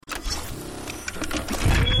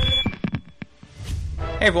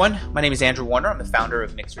Hey everyone, my name is Andrew Warner. I'm the founder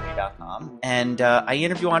of Mixergy.com, and I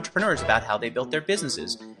interview entrepreneurs about how they built their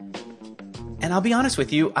businesses. And I'll be honest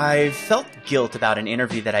with you, I felt guilt about an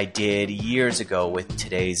interview that I did years ago with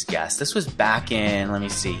today's guest. This was back in,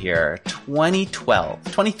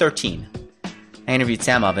 2013. I interviewed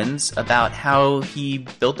Sam Ovens about how he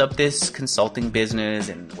built up this consulting business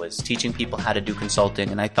and was teaching people how to do consulting,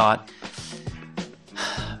 and I thought,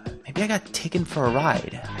 maybe I got taken for a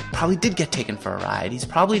ride. I probably did get taken for a ride. He's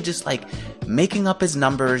probably just making up his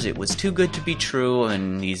numbers. It was too good to be true,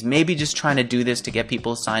 and he's maybe just trying to do this to get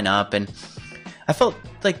people to sign up. And I felt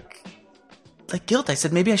like guilt. I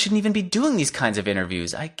said maybe I shouldn't even be doing these kinds of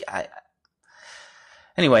interviews.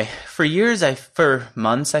 Anyway, for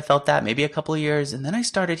months I felt that, maybe a couple of years, and then I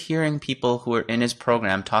started hearing people who were in his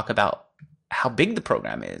program talk about how big the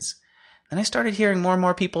program is. And I started hearing more and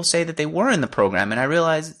more people say that they were in the program, and I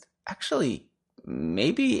realized, actually,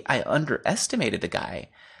 maybe I underestimated the guy.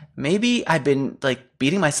 Maybe I've been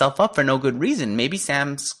beating myself up for no good reason. Maybe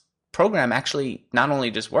Sam's program actually not only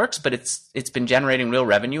just works, but it's been generating real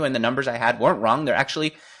revenue, and the numbers I had weren't wrong. They're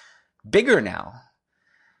actually bigger now.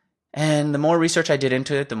 And the more research I did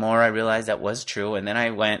into it, the more I realized that was true. And then I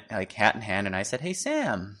went hat in hand and I said, "Hey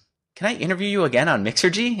Sam, can I interview you again on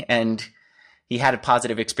Mixergy?" And he had a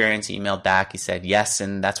positive experience. He emailed back. He said yes,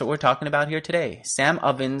 and that's what we're talking about here today. Sam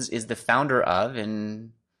Ovens is the founder of,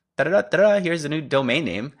 and here's a new domain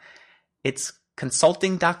name. It's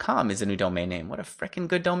consulting.com is a new domain name. What a freaking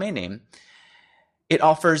good domain name. It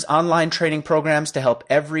offers online training programs to help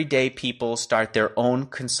everyday people start their own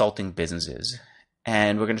consulting businesses.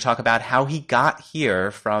 And we're going to talk about how he got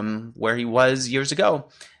here from where he was years ago.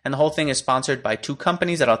 And the whole thing is sponsored by two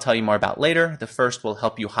companies that I'll tell you more about later. The first will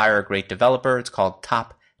help you hire a great developer. It's called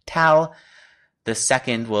TopTal. The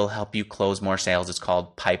second will help you close more sales. It's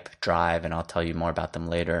called Pipedrive, and I'll tell you more about them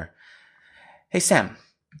later. Hey, Sam,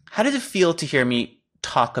 how did it feel to hear me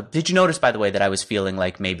talk? Did you notice, by the way, that I was feeling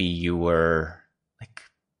like maybe you were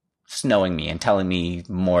snowing me and telling me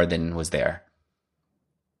more than was there?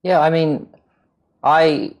 Yeah, I mean,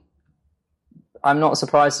 I'm not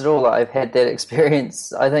surprised at all that I've had that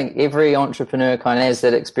experience. I think every entrepreneur kind of has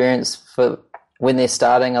that experience for when they're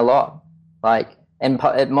starting a lot. And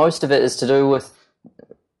most of it is to do with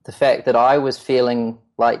the fact that I was feeling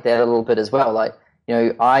like that a little bit as well. I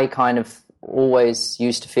kind of always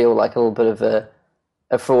used to feel like a little bit of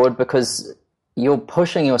a fraud because you're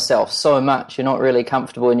pushing yourself so much. You're not really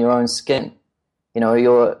comfortable in your own skin.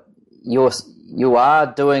 You are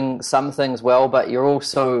doing some things well, but you're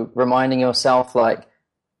also reminding yourself of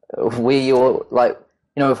who you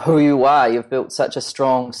are. You've built such a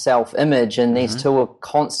strong self-image, and these two are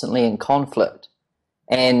constantly in conflict.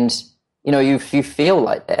 And you feel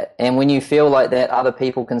like that, and when you feel like that, other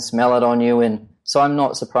people can smell it on you, and so I'm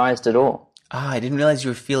not surprised at all. I didn't realize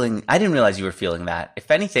you were feeling that. If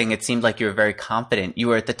anything, it seemed like you were very confident. You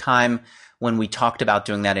were at the time when we talked about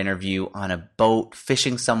doing that interview on a boat,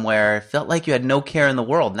 fishing somewhere. It felt like you had no care in the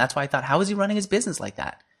world. And that's why I thought, how is he running his business like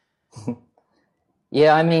that?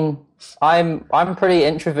 Yeah, I mean, I'm pretty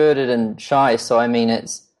introverted and shy. So, I mean,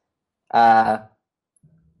 it's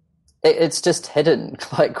just hidden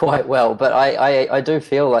quite well. But I do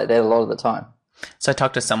feel like that a lot of the time. So I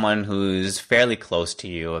talked to someone who's fairly close to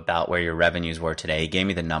you about where your revenues were today. He gave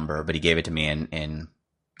me the number, but he gave it to me in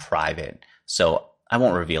private. So I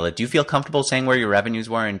won't reveal it. Do you feel comfortable saying where your revenues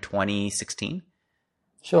were in 2016?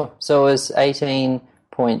 Sure. So it was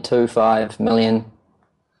 $18.25 million.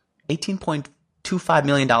 $18.25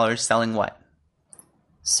 million selling what?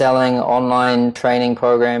 Selling online training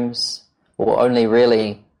programs, or only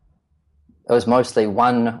really, it was mostly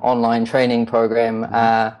one online training program,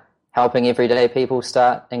 helping everyday people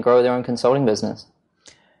start and grow their own consulting business.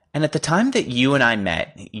 And at the time that you and I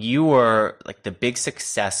met, you were the big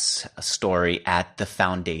success story at the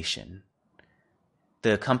Foundation.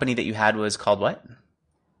 The company that you had was called what?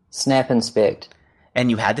 Snap Inspect.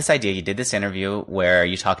 And you had this idea, you did this interview where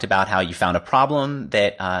you talked about how you found a problem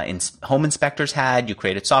that home inspectors had, you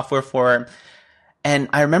created software for it. And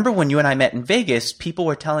I remember when you and I met in Vegas, people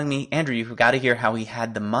were telling me, Andrew, you've got to hear how he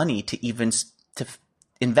had the money to even to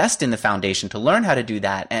invest in the Foundation, to learn how to do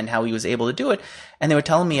that, and how he was able to do it. And they were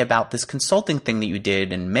telling me about this consulting thing that you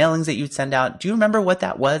did and mailings that you'd send out. Do you remember what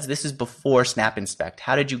that was? This is before Snap Inspect.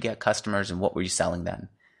 How did you get customers, and what were you selling then?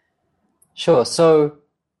 Sure. So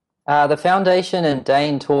the Foundation and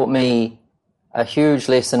Dane taught me a huge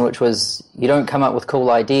lesson, which was you don't come up with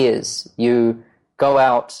cool ideas. You go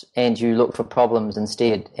out and you look for problems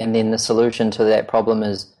instead, and then the solution to that problem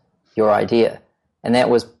is your idea. And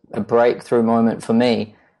that was a breakthrough moment for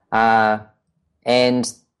me.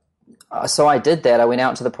 And so I did that. I went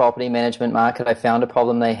out to the property management market. I found a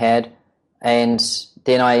problem they had, and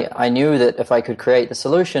then I knew that if I could create the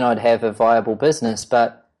solution, I'd have a viable business.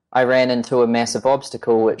 But I ran into a massive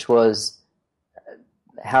obstacle, which was,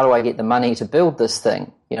 how do I get the money to build this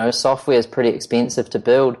thing? You know, software is pretty expensive to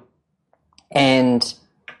build, and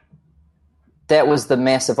that was the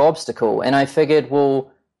massive obstacle. And I figured,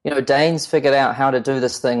 well, you know, Dane's figured out how to do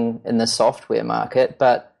this thing in the software market,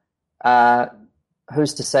 but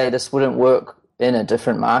who's to say this wouldn't work in a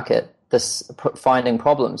different market, this finding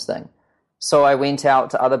problems thing? So I went out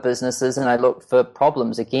to other businesses and I looked for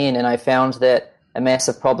problems again, and I found that a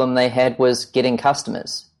massive problem they had was getting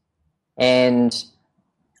customers. And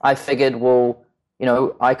I figured, well, you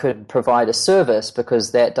know, I could provide a service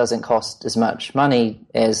because that doesn't cost as much money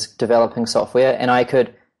as developing software, and I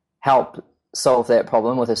could help solve that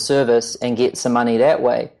problem with a service and get some money that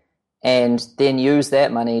way, and then use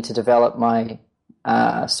that money to develop my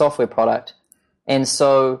software product. And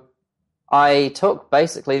so I took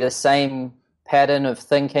basically the same pattern of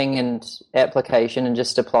thinking and application and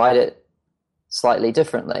just applied it slightly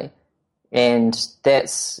differently. And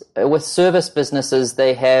that's with service businesses,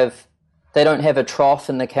 they don't have a trough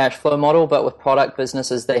in the cash flow model, but with product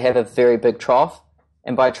businesses, they have a very big trough.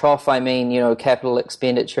 And by trough, I mean, you know, capital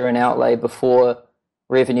expenditure and outlay before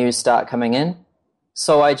revenues start coming in.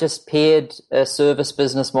 So I just paired a service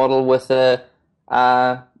business model with a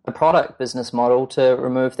product business model to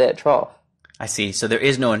remove that trough. I see. So there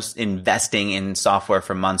is no investing in software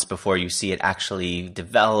for months before you see it actually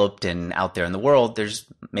developed and out there in the world. There's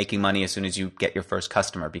making money as soon as you get your first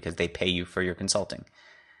customer because they pay you for your consulting.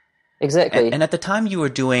 Exactly. And at the time you were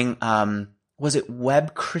doing, was it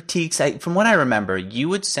web critiques? From what I remember, you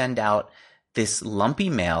would send out this lumpy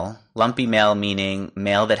mail meaning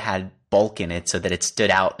mail that had bulk in it so that it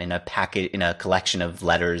stood out in a packet, in a collection of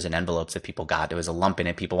letters and envelopes that people got. There was a lump in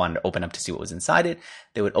it. People wanted to open up to see what was inside it.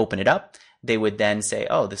 They would open it up. They would then say,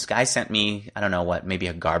 oh, this guy sent me, I don't know what, maybe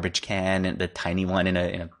a garbage can, and the tiny one in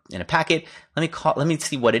a packet. Let me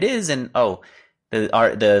see what it is. And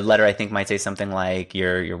the letter I think might say something like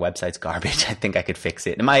your website's garbage. I think I could fix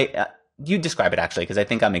it. You describe it actually, because I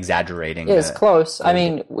think I'm exaggerating. Yeah, it's close. I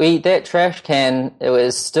mean, that trash can, it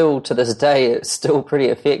was still, to this day, it's still pretty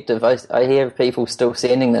effective. I hear people still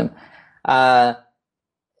sending them.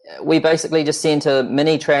 We basically just sent a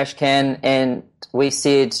mini trash can, and we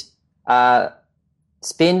said,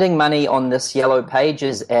 spending money on this Yellow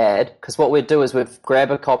Pages ad, because what we'd do is we'd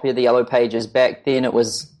grab a copy of the Yellow Pages. Back then it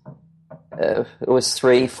was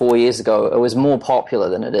 3-4 years ago. It was more popular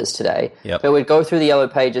than it is today. Yep. But we'd go through the Yellow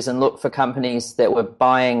Pages and look for companies that were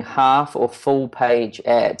buying half or full page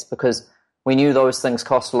ads, because we knew those things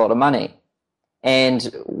cost a lot of money.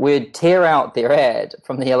 And we'd tear out their ad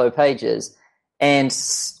from the Yellow Pages and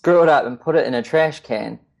screw it up and put it in a trash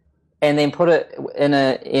can, and then put it in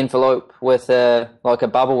an envelope with a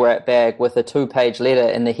bubble wrap bag with a 2-page letter,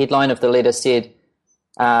 and the headline of the letter said,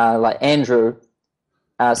 Andrew,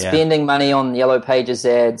 spending money on Yellow Pages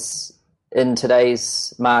ads in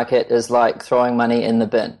today's market is like throwing money in the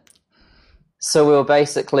bin. So we were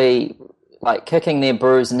basically like kicking their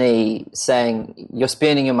bruised knee, saying, you're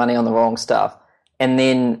spending your money on the wrong stuff. And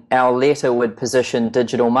then our letter would position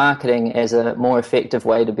digital marketing as a more effective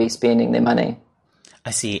way to be spending their money.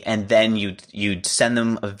 I see. And then you'd send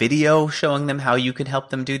them a video showing them how you could help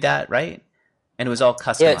them do that, right? And it was all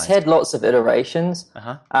customized. Yeah, it's had lots of iterations.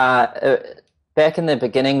 Back in the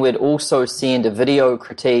beginning, we'd also send a video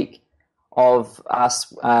critique of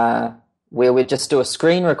us where we'd just do a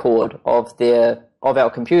screen record of our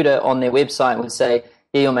computer on their website, and we'd say,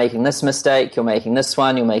 yeah, you're making this mistake, you're making this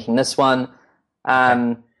one, you're making this one.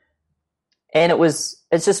 And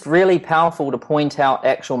it's just really powerful to point out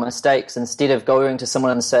actual mistakes instead of going to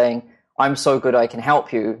someone and saying, I'm so good I can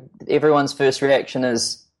help you. Everyone's first reaction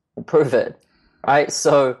is, well, prove it, right?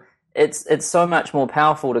 So it's so much more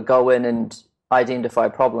powerful to go in and identify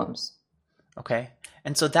problems. Okay.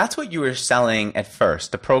 And so that's what you were selling at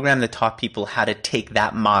first, the program that taught people how to take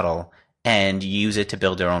that model and use it to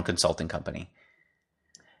build their own consulting company.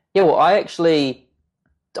 Yeah, well, I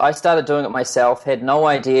started doing it myself, had no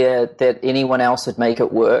idea that anyone else would make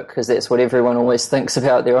it work, because that's what everyone always thinks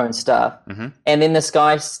about their own stuff. Mm-hmm. And then this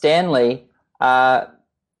guy, Stanley,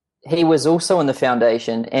 he was also in the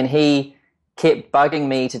foundation, and he kept bugging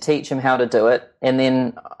me to teach him how to do it. And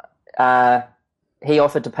then he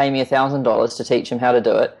offered to pay me $1,000 to teach him how to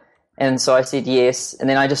do it. And so I said yes. And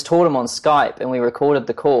then I just taught him on Skype, and we recorded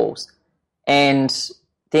the calls. And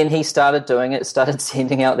then he started doing it, started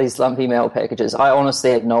sending out these lumpy mail packages. I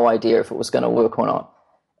honestly had no idea if it was going to work or not.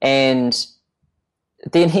 And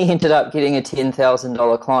then he ended up getting a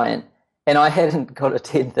 $10,000 client. And I hadn't got a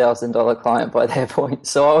 $10,000 client by that point.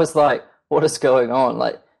 So I was like, what is going on?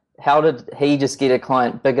 Like, how did he just get a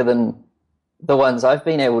client bigger than the ones I've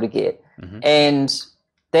been able to get? Mm-hmm. And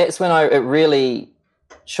that's when it really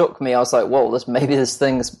shook me. I was like, whoa, maybe this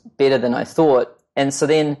thing's better than I thought. And so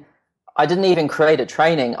then I didn't even create a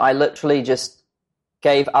training. I literally just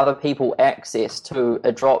gave other people access to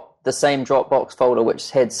the same Dropbox folder,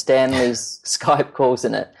 which had Stanley's Skype calls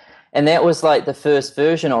in it. And that was like the first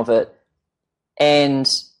version of it. And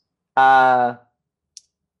I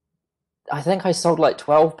think I sold like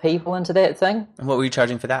 12 people into that thing. And what were you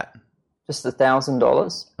charging for that? Just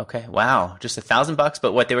 $1,000. Okay, wow, just $1,000.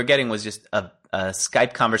 But what they were getting was just a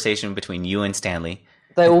Skype conversation between you and Stanley.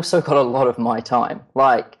 They also got a lot of my time.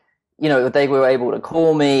 Like, you know, they were able to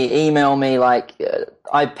call me, email me. Like,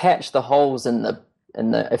 I patched the holes in the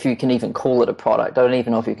if you can even call it a product. I don't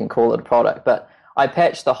even know if you can call it a product, but I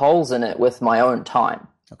patched the holes in it with my own time.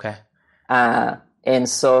 Okay. And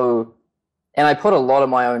I put a lot of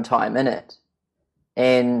my own time in it.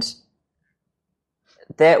 And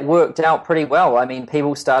that worked out pretty well. I mean,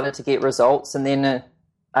 people started to get results, and then,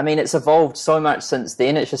 it's evolved so much since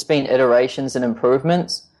then. It's just been iterations and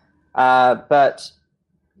improvements. But,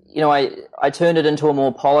 you know, I turned it into a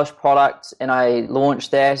more polished product, and I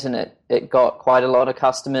launched that, and it got quite a lot of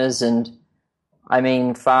customers. And,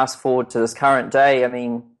 fast forward to this current day, I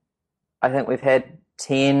think we've had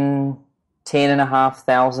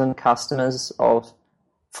 10,500 customers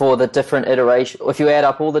for the different iterations. If you add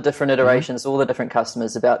up all the different iterations, all the different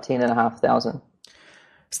customers, about 10,500.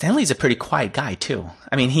 Stanley's a pretty quiet guy too.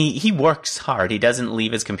 I mean, he works hard. He doesn't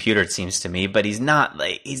leave his computer, it seems to me, but he's not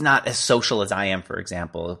as social as I am, for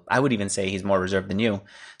example. I would even say he's more reserved than you.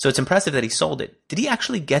 So it's impressive that he sold it. Did he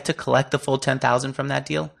actually get to collect the full 10,000 from that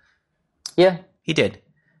deal? Yeah. He did.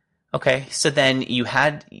 Okay, so then you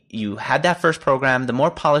had that first program. The more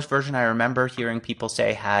polished version, I remember hearing people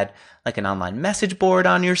say, had like an online message board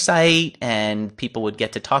on your site, and people would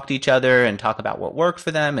get to talk to each other and talk about what worked for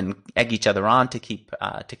them and egg each other on to keep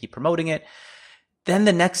promoting it. Then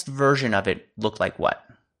the next version of it looked like what?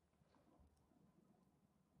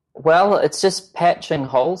 Well, it's just patching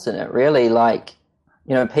holes in it, really. Like,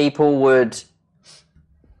 you know, people would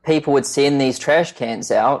send these trash cans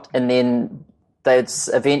out, and then they'd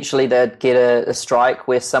get a strike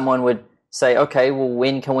where someone would say, okay, well,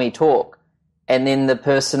 when can we talk? And then the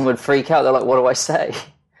person would freak out. They're like, what do I say?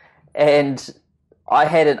 And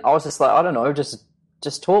I was just like, I don't know, just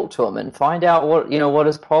talk to him and find out what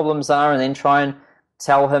his problems are, and then try and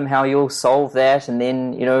tell him how you'll solve that, and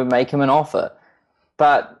then, make him an offer.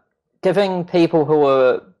 But giving people who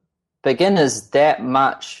are beginners that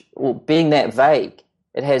much, or being that vague,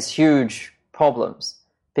 it has huge problems,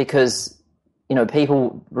 because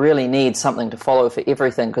people really need something to follow for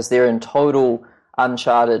everything, because they're in total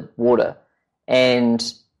uncharted water. And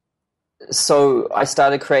so I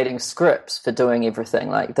started creating scripts for doing everything.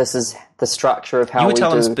 Like, this is the structure of how we do. You would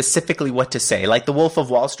tell him specifically what to say. Like the Wolf of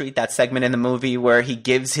Wall Street, that segment in the movie where he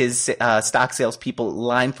gives his stock salespeople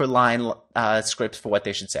line for line scripts for what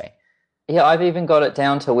they should say. Yeah, I've even got it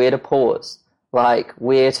down to where to pause. Like,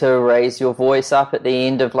 where to raise your voice up at the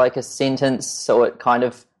end of like a sentence so it kind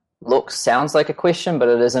of sounds like a question, but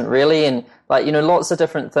it isn't really. And lots of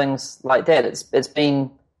different things like that. It's been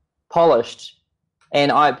polished. And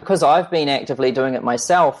because I've been actively doing it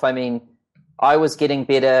myself, I was getting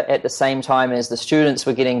better at the same time as the students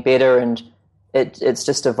were getting better, and it's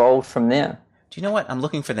just evolved from there. Do you know what? I'm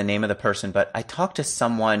looking for the name of the person, but I talked to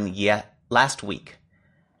someone last week,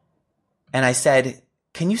 and I said,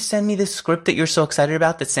 can you send me this script that you're so excited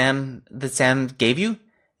about that Sam gave you?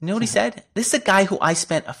 You know what he said? This is a guy who I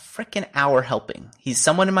spent a freaking hour helping. He's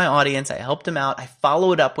someone in my audience. I helped him out. I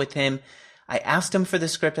followed up with him. I asked him for the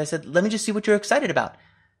script. I said, let me just see what you're excited about. Do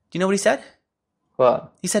you know what he said?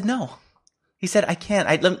 What? He said no. He said, I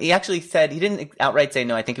can't. He actually said, he didn't outright say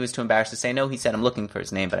no. I think he was too embarrassed to say no. He said, I'm looking for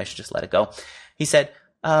his name, but I should just let it go. He said,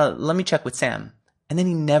 let me check with Sam. And then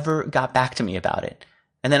he never got back to me about it.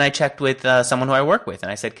 And then I checked with someone who I work with,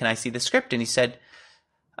 and I said, can I see the script? And he said,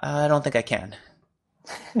 I don't think I can.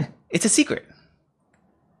 It's a secret.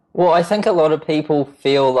 Well, I think a lot of people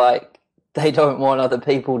feel like they don't want other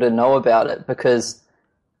people to know about it, because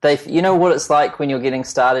you know what it's like when you're getting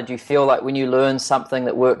started. You feel like when you learn something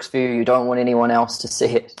that works for you, you don't want anyone else to see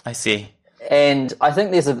it. I see. And I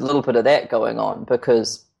think there's a little bit of that going on,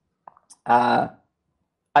 because I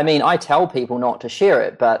tell people not to share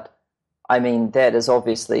it, but that is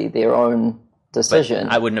obviously their own decision.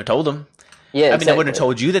 But I wouldn't have told them. Yeah, exactly. I wouldn't have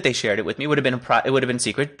told you that they shared it with me. It would have been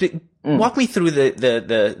secret. Walk me through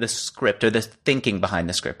the script, or the thinking behind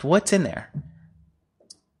the script. What's in there?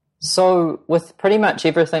 So with pretty much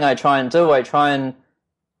everything I try and do, I try and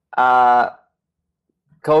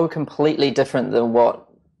go completely different than what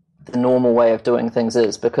the normal way of doing things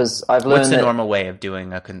is, because I've learned What's the normal way of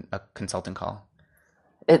doing a consulting call?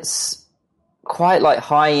 it's quite like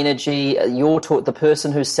high energy. The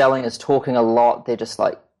person who's selling is talking a lot. They're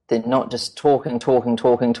not just talking,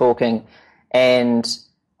 and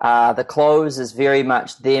the close is very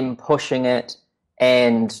much them pushing it,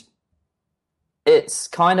 and it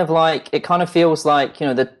kind of feels like,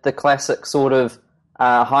 the classic sort of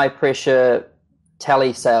high pressure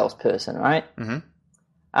tele salesperson, right?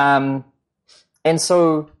 Mm-hmm. And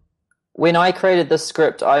so when I created this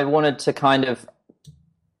script, I wanted to kind of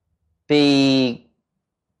it's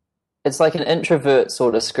like an introvert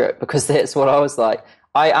sort of script, because that's what I was like.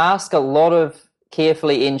 I ask a lot of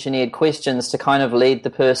carefully engineered questions to kind of lead the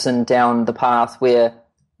person down the path where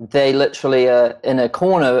they literally are in a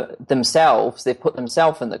corner themselves. They've put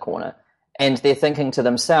themselves in the corner, and they're thinking to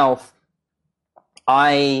themselves,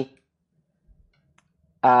 to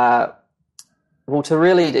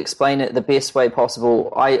really explain it the best way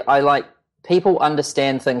possible, I like people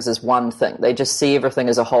understand things as one thing. They just see everything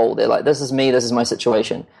as a whole. They're like, this is me, this is my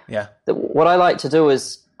situation. Yeah. What I like to do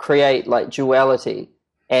is create like duality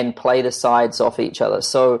and play the sides off each other.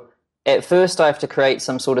 So at first I have to create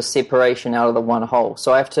some sort of separation out of the one whole.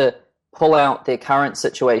 So I have to pull out their current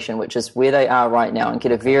situation, which is where they are right now, and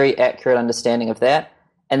get a very accurate understanding of that.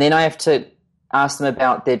 And then I have to ask them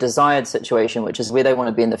about their desired situation, which is where they want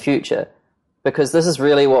to be in the future. Because this is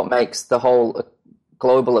really what makes the whole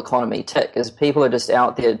global economy tick, is people are just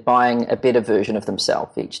out there buying a better version of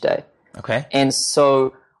themselves each day. Okay. And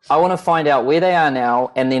so I want to find out where they are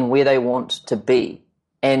now and then where they want to be.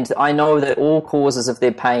 And I know that all causes of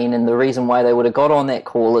their pain and the reason why they would have got on that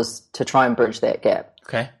call is to try and bridge that gap.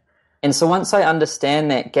 Okay. And so once I understand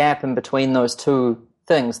that gap in between those two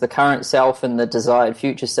things, the current self and the desired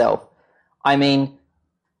future self,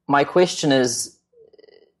 my question is,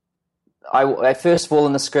 I first of all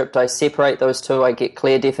in the script, I separate those two, I get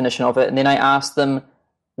clear definition of it, and then I ask them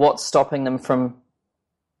what's stopping them from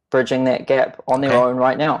bridging that gap on their own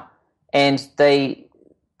right now. And they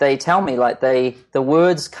tell me, like, the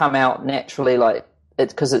words come out naturally, like,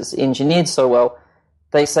 it's because it's engineered so well.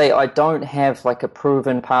 They say, I don't have like a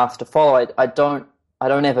proven path to follow. I don't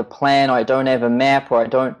have a plan, or I don't have a map, or I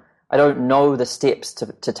don't know the steps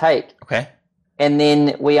to take. Okay. And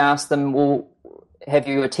then we ask them, well, have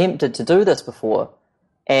you attempted to do this before?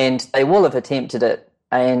 And they will have attempted it,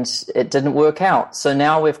 and it didn't work out. So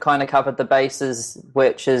now we've kind of covered the bases,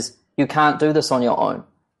 which is you can't do this on your own.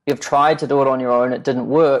 You've tried to do it on your own, it didn't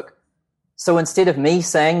work. So instead of me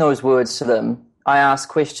saying those words to them, I ask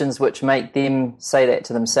questions which make them say that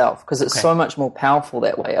to themselves, because it's so much more powerful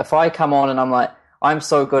that way. If I come on and I'm like, I'm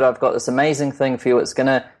so good, I've got this amazing thing for you, it's going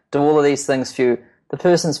to do all of these things for you, the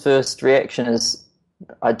person's first reaction is,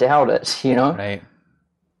 I doubt it, Right.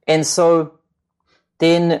 And so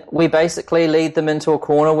then we basically lead them into a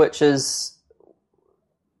corner, which is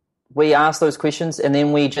we ask those questions and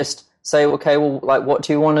then we just say, okay, well, like, what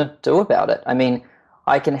do you want to do about it?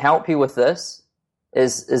 I can help you with this.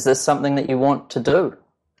 Is this something that you want to do?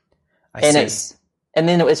 I see. And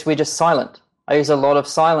then we're just silent. I use a lot of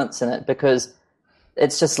silence in it because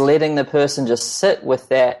it's just letting the person just sit with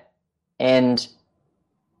that, and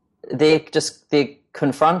they're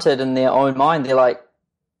confronted in their own mind. They're like,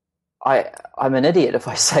 I'm an idiot if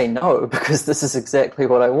I say no, because this is exactly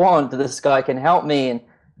what I want. This guy can help me, and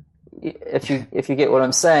if you get what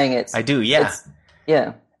I'm saying, I do, yeah.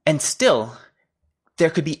 Yeah. And still, there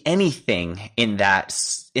could be anything in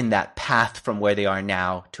that path from where they are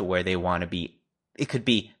now to where they want to be. It could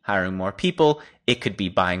be hiring more people. It could be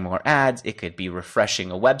buying more ads. It could be refreshing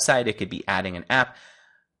a website. It could be adding an app.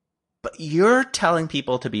 But you're telling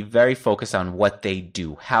people to be very focused on what they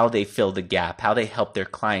do, how they fill the gap, how they help their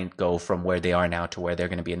client go from where they are now to where they're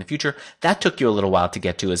going to be in the future. That took you a little while to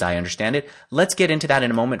get to, as I understand it. Let's get into that in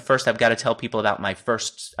a moment. First, I've got to tell people about my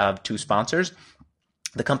first of two sponsors.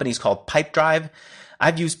 The company's called Pipedrive.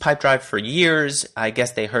 I've used Pipedrive for years. I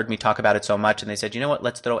guess they heard me talk about it so much, and they said, you know what,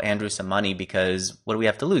 let's throw Andrew some money, because what do we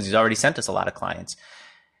have to lose? He's already sent us a lot of clients.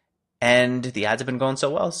 And the ads have been going so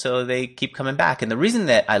well, so they keep coming back. And the reason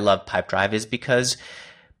that I love Pipedrive is because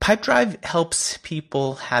Pipedrive helps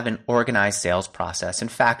people have an organized sales process. In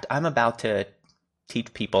fact, I'm about to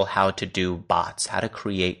teach people how to do bots, how to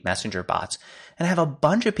create messenger bots. And I have a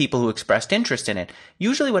bunch of people who expressed interest in it.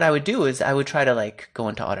 Usually what I would do is I would try to go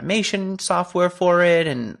into automation software for it,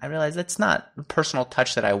 and I realized that's not the personal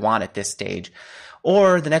touch that I want at this stage.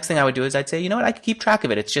 Or the next thing I would do is I'd say, you know what, I can keep track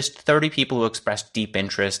of it. It's just 30 people who expressed deep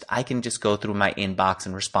interest. I can just go through my inbox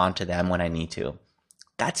and respond to them when I need to.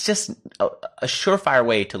 that's just a surefire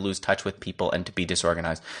way to lose touch with people and to be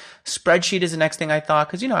disorganized. Spreadsheet is the next thing I thought,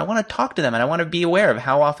 because, I want to talk to them and I want to be aware of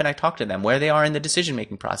how often I talk to them, where they are in the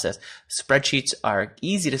decision-making process. Spreadsheets are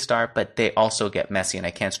easy to start, but they also get messy, and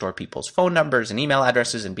I can't store people's phone numbers and email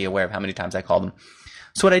addresses and be aware of how many times I call them.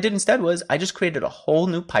 So what I did instead was I just created a whole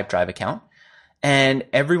new Pipedrive account, and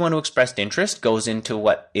everyone who expressed interest goes into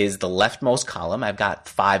what is the leftmost column. I've got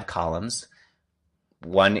 5 columns.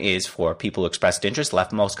 One is for people who expressed interest,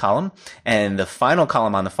 leftmost column, and the final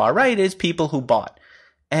column on the far right is people who bought.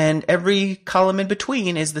 And every column in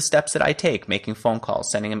between is the steps that I take, making phone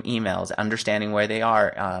calls, sending them emails, understanding where they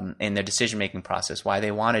are in their decision-making process, why they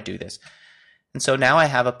want to do this. And so now I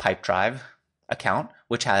have a Pipedrive account,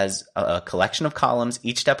 which has a collection of columns.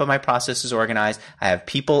 Each step of my process is organized. I have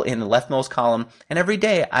people in the leftmost column, and every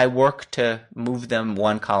day I work to move them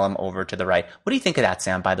one column over to the right. What do you think of that,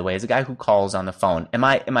 Sam, by the way, as a guy who calls on the phone? Am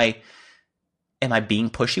I being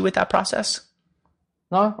pushy with that process?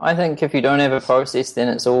 No, I think if you don't have a process, then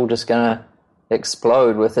it's all just going to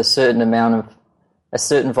explode with a certain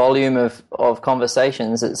volume of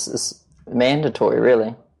conversations. It's mandatory,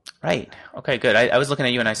 really. Right. Okay, good. I was looking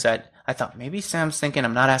at you and I thought maybe Sam's thinking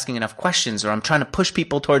I'm not asking enough questions, or I'm trying to push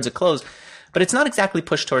people towards a close. But it's not exactly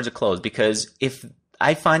push towards a close, because if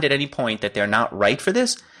I find at any point that they're not right for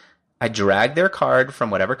this, I drag their card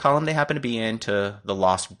from whatever column they happen to be in to the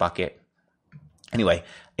lost bucket. Anyway,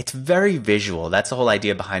 it's very visual. That's the whole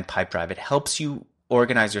idea behind Pipedrive. It helps you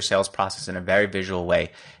organize your sales process in a very visual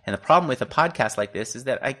way. And the problem with a podcast like this is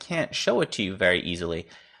that I can't show it to you very easily.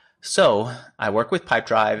 So I work with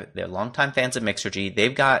Pipedrive. They're longtime fans of Mixergy.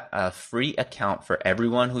 They've got a free account for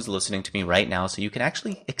everyone who's listening to me right now, so you can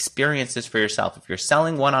actually experience this for yourself. If you're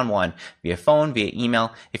selling one-on-one via phone, via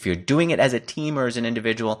email, if you're doing it as a team or as an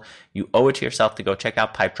individual, you owe it to yourself to go check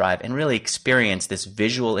out Pipedrive and really experience this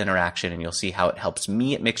visual interaction, and you'll see how it helps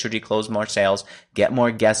me at Mixergy close more sales, get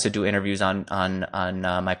more guests to do interviews on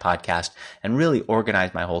my podcast, and really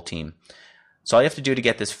organize my whole team. So all you have to do to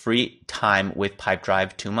get this free time with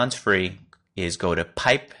Pipedrive, 2 months free, is go to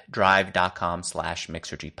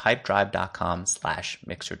pipedrive.com/Mixergy,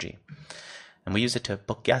 pipedrive.com/Mixergy. And we use it to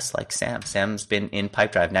book guests like Sam. Sam's been in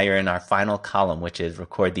Pipedrive. Now you're in our final column, which is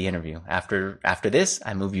record the interview. After this,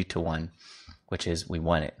 I move you to one, which is we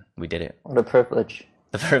won it. We did it. What a privilege.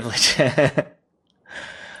 The privilege.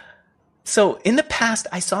 So in the past,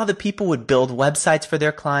 I saw that people would build websites for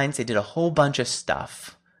their clients. They did a whole bunch of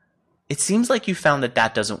stuff. It seems like you found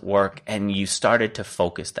that doesn't work, and you started to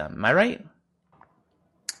focus them. Am I right?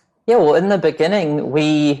 Yeah, well, in the beginning,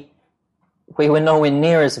 we were nowhere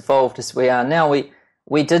near as evolved as we are now. We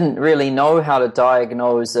didn't really know how to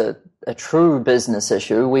diagnose a true business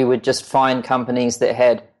issue. We would just find companies that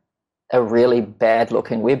had a really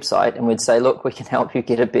bad-looking website, and we'd say, look, we can help you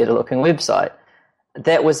get a better-looking website.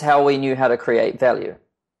 That was how we knew how to create value.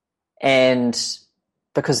 And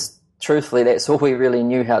because truthfully, that's all we really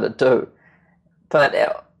knew how to do. But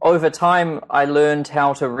over time, I learned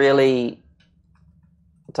how to really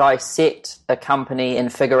dissect a company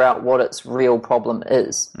and figure out what its real problem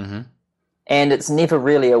is. Mm-hmm. And it's never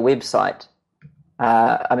really a website.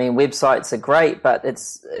 Websites are great, but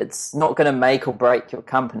it's not going to make or break your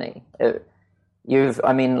company. If you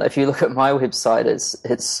look at my website,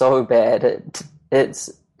 it's so bad. It's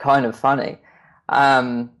kind of funny.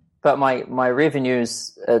 But my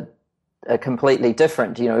revenues are completely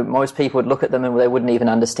different. Most people would look at them and they wouldn't even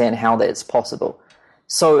understand how that's possible.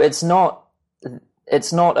 So it's not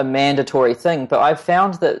a mandatory thing, but I've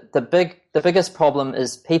found that the biggest problem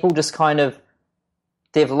is people just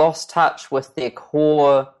they've lost touch with their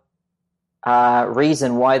core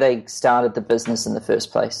reason why they started the business in the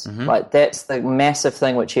first place. Mm-hmm. Like, that's the massive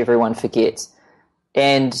thing which everyone forgets.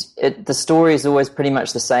 And the story is always pretty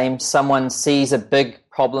much the same. Someone sees a big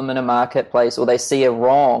problem in a marketplace, or they see a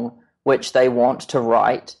wrong which they want to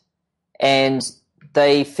right, and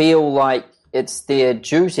they feel like it's their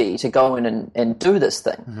duty to go in and do this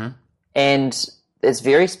thing. Mm-hmm. And it's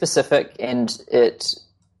very specific, and it's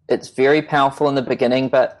very powerful in the beginning,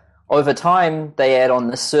 but over time they add on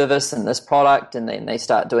this service and this product, and then they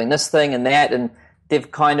start doing this thing and that, and they've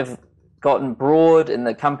kind of gotten broad, and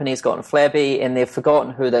the company's gotten flabby, and they've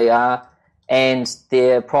forgotten who they are, and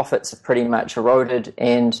their profits have pretty much eroded,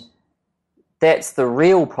 and that's the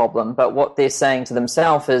real problem. But what they're saying to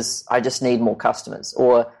themselves is, I just need more customers,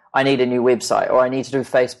 or I need a new website, or I need to do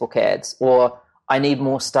Facebook ads, or I need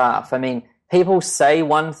more staff. I mean, people say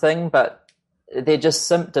one thing, but they're just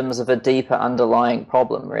symptoms of a deeper underlying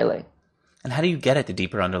problem, really. And how do you get at the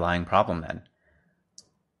deeper underlying problem then?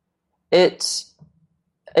 It's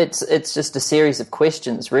just a series of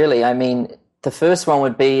questions, really. I mean, the first one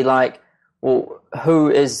would be like, well, who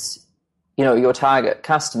is, your target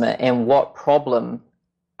customer and what problem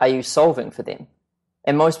are you solving for them?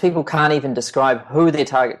 And most people can't even describe who their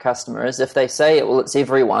target customer is. If they say, well, it's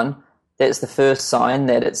everyone, that's the first sign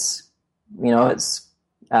that it's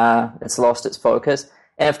lost its focus.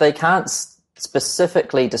 And if they can't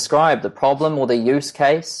specifically describe the problem or the use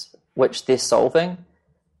case which they're solving,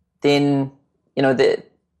 then, that's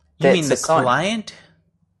you mean the sign. Client?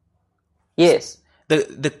 Yes.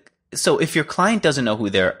 So if your client doesn't know who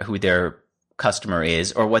their customer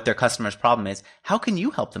is or what their customer's problem is, how can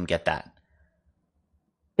you help them get that?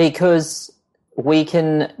 Because we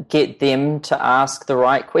can get them to ask the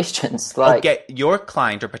right questions. Get your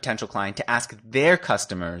client or potential client to ask their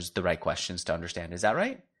customers the right questions to understand. Is that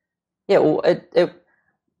right? Yeah, well,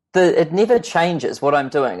 it never changes what I'm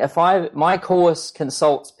doing. My course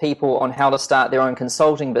consults people on how to start their own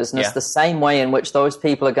consulting business the same way in which those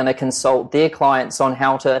people are going to consult their clients on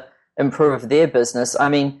how to improve their business. I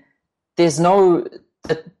mean, there's no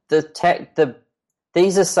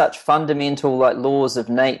these are such fundamental laws of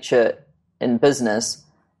nature in business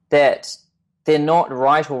that they're not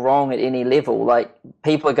right or wrong at any level.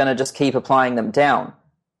 People are going to just keep applying them down.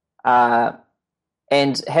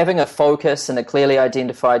 And having a focus and a clearly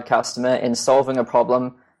identified customer and solving a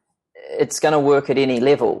problem, it's going to work at any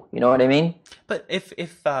level. You know what I mean? But if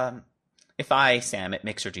I, Sam, at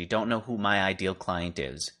Mixergy, don't know who my ideal client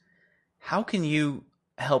is, how can you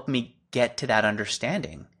help me get to that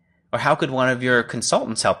understanding? Or how could one of your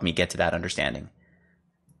consultants help me get to that understanding?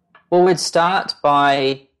 Well, we'd start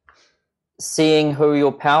by seeing who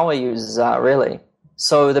your power users are, really.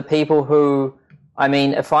 So the people who,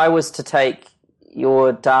 if I was to take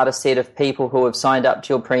your data set of people who have signed up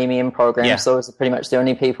to your premium program, so those are pretty much the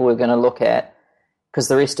only people we're going to look at because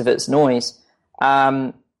the rest of it's noise.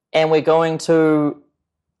 And we're going to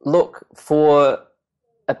look for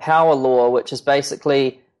a power law, which is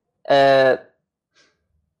basically an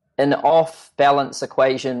off-balance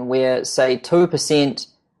equation where, say, 2%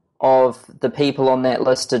 of the people on that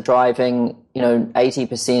list are driving,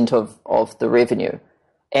 80% of the revenue,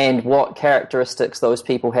 and what characteristics those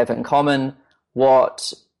people have in common,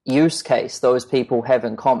 what use case those people have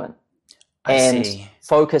in common, and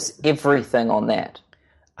focus everything on that.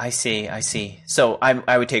 I see. So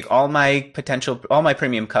I would take all my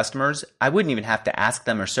premium customers. I wouldn't even have to ask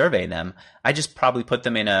them or survey them. I just probably put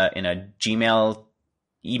them in a Gmail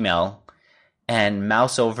email and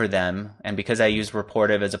mouse over them. And because I use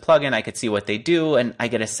Rapportive as a plugin, I could see what they do and I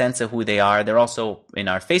get a sense of who they are. They're also in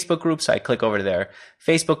our Facebook group, so I click over to their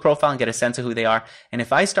Facebook profile and get a sense of who they are. And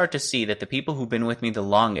if I start to see that the people who've been with me the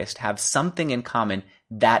longest have something in common,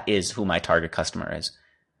 that is who my target customer is.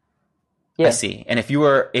 Yeah. I see. And if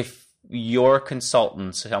your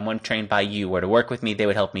consultants, someone trained by you, were to work with me, they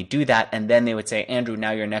would help me do that. And then they would say, Andrew,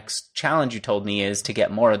 now your next challenge you told me is to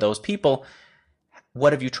get more of those people.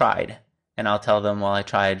 What have you tried? And I'll tell them, well, I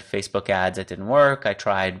tried Facebook ads, that didn't work. I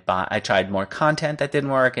tried more content, that didn't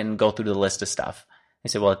work, and go through the list of stuff. They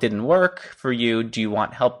say, well, it didn't work for you. Do you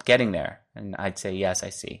want help getting there? And I'd say, yes, I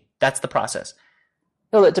see. That's the process.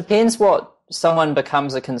 Well, it depends what someone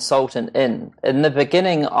becomes a consultant in. In the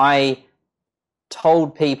beginning, I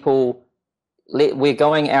told people, we're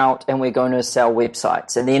going out and we're going to sell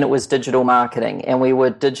websites. And then it was digital marketing, and we were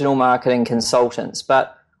digital marketing consultants.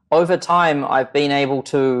 But over time, I've been able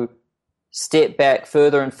to step back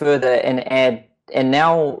further and further and add, and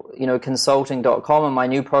now, consulting.com and my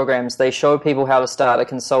new programs, they show people how to start a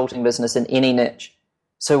consulting business in any niche.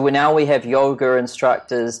 So we have yoga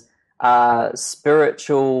instructors,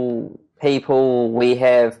 spiritual people, we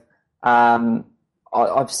have,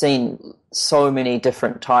 I've seen so many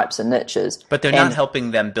different types of niches. But they're not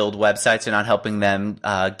helping them build websites. They're not helping them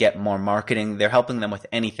get more marketing. They're helping them with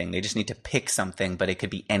anything. They just need to pick something, but it could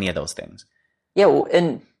be any of those things. Yeah, well,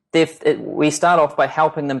 and we start off by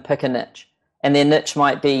helping them pick a niche. And their niche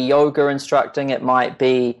might be yoga instructing. It might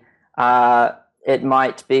be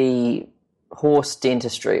horse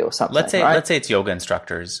dentistry or something. Let's say it's yoga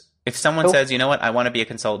instructors. If someone says, you know what, I want to be a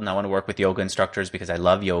consultant, I want to work with yoga instructors because I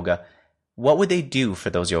love yoga, what would they do for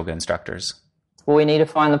those yoga instructors? Well, we need to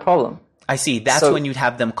find the problem. I see. That's when you'd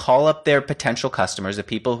have them call up their potential customers, the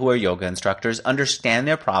people who are yoga instructors, understand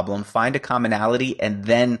their problem, find a commonality, and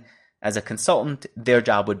then as a consultant, their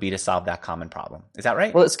job would be to solve that common problem. Is that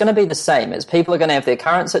right? Well, it's going to be the same. As people are going to have their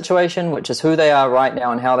current situation, which is who they are right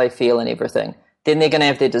now and how they feel and everything. Then they're going to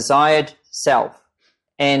have their desired self.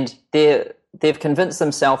 And they've convinced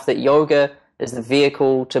themselves that yoga is the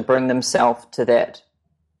vehicle to bring themselves to that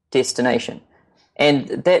destination. And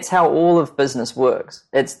that's how all of business works.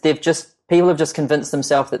 People have just convinced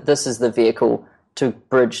themselves that this is the vehicle to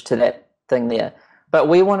bridge to that thing there. But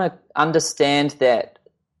we want to understand that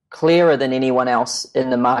clearer than anyone else in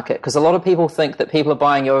the market, because a lot of people think that people are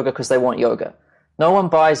buying yoga because they want yoga. No one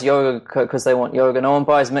buys yoga because they want yoga. No one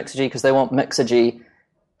buys Mixergy because they want Mixergy.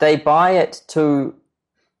 They buy it to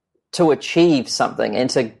achieve something and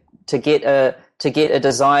to get a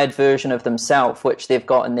desired version of themselves, which they've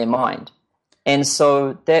got in their mind. And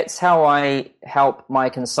so that's how I help my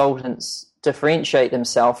consultants differentiate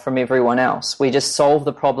themselves from everyone else. We just solve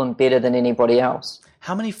the problem better than anybody else.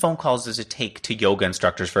 How many phone calls does it take to yoga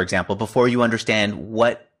instructors, for example, before you understand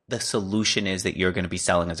what the solution is that you're going to be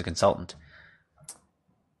selling as a consultant?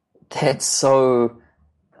 That's so...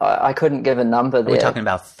 I couldn't give a number there. Are we talking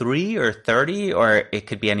about 3 or 30, or it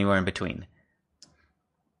could be anywhere in between?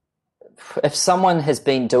 If someone has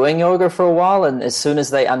been doing yoga for a while, and as soon as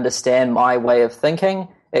they understand my way of thinking,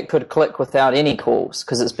 it could click without any calls,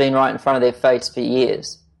 because it's been right in front of their face for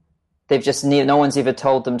years. They've just no one's ever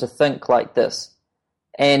told them to think like this.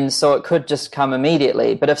 And so it could just come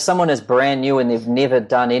immediately. But if someone is brand new and they've never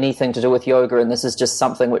done anything to do with yoga, and this is just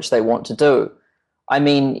something which they want to do, I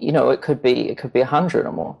mean, it could be 100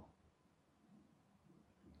 or more.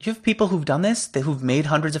 You have people who've done this, who've made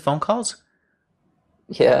hundreds of phone calls?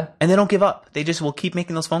 Yeah. And they don't give up. They just will keep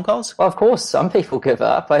making those phone calls? Well, of course, some people give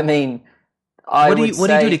up. I mean, what do you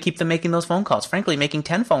do to keep them making those phone calls? Frankly, making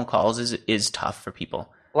 10 phone calls is tough for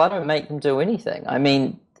people. Well, I don't make them do anything. I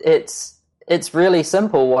mean, it's really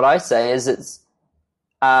simple. What I say is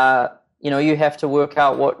you have to work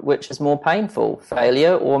out which is more painful,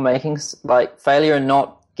 failure or failure and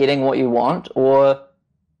not getting what you want, or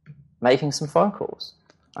making some phone calls.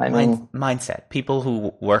 I mean, mindset. People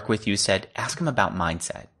who work with you said, ask them about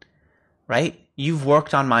mindset, right? You've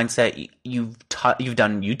worked on mindset. You've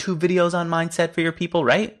done YouTube videos on mindset for your people,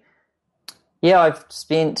 right? Yeah, I've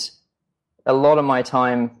spent a lot of my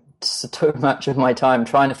time, too much of my time,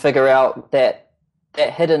 trying to figure out that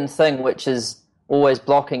hidden thing which is always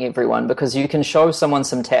blocking everyone, because you can show someone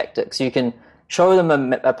some tactics, you can show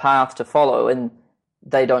them a path to follow, and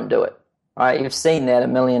they don't do it, right? You've seen that a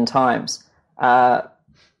million times.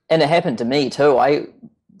 And it happened to me too.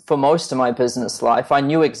 For most of my business life, I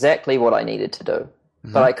knew exactly what I needed to do,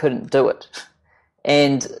 but I couldn't do it.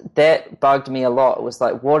 And that bugged me a lot. It was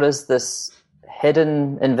like, what is this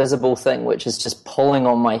hidden, invisible thing which is just pulling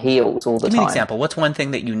on my heels all the time? Give me an example. What's one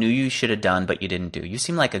thing that you knew you should have done but you didn't do? You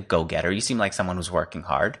seem like a go-getter. You seem like someone who's working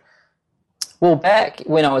hard. Well, back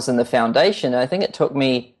when I was in the foundation, I think it took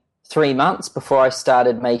me 3 months before I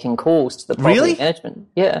started making calls to the property management.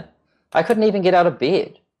 Yeah. I couldn't even get out of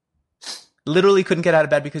bed. Literally couldn't get out of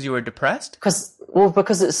bed because you were depressed?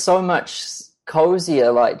 Because it's so much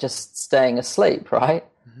cozier, like just staying asleep, right?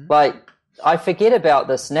 Mm-hmm. Like, I forget about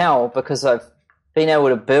this now because I've been able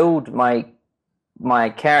to build my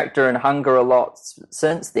character and hunger a lot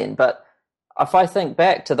since then. But if I think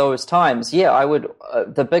back to those times, yeah, I would.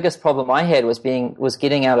 The biggest problem I had was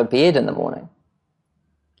getting out of bed in the morning.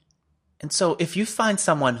 And so if you find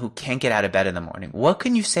someone who can't get out of bed in the morning, what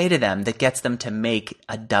can you say to them that gets them to make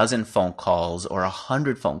 12 phone calls or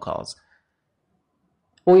 100 phone calls?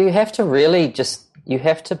 Well, you have to rewire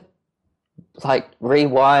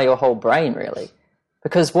your whole brain, really.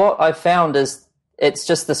 Because what I've found is it's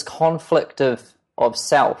just this conflict of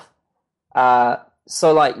self.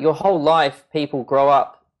 So like your whole life, people grow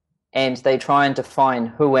up and they try and define,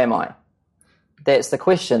 who am I? That's the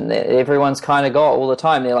question that everyone's kind of got all the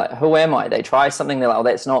time. They're like, who am I? They try something, they're like, oh,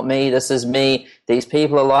 that's not me, this is me, these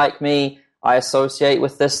people are like me, I associate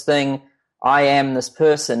with this thing, I am this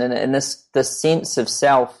person. And this sense of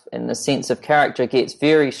self and the sense of character gets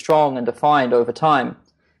very strong and defined over time.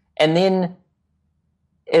 And then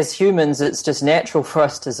as humans, it's just natural for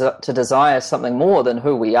us to desire something more than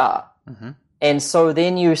who we are. Mm-hmm. And so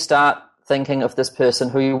then you start thinking of this person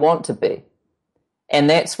who you want to be. And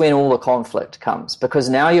that's when all the conflict comes, because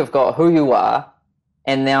now you've got who you are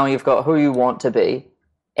and now you've got who you want to be.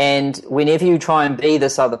 And whenever you try and be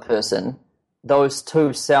this other person, those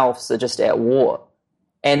two selves are just at war.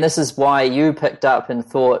 And this is why you picked up and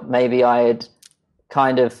thought maybe I had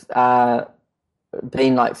kind of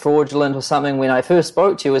been like fraudulent or something when I first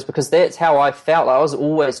spoke to you, is because that's how I felt. I was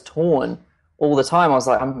always torn all the time. I was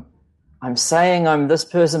like, I'm saying I'm this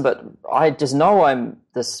person, but I just know I'm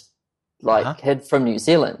this kid from New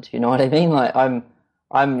Zealand, you know what I mean? Like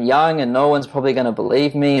I'm young and no one's probably going to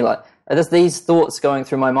believe me. Like there's these thoughts going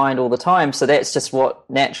through my mind all the time. So that's just what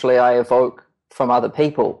naturally I evoke from other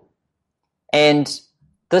people. And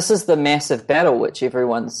this is the massive battle which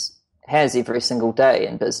everyone's has every single day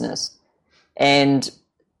in business. And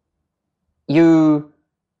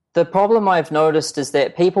the problem I've noticed is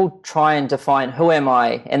that people try and define who am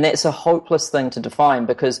I, and that's a hopeless thing to define,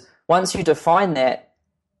 because once you define that,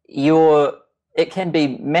 it can be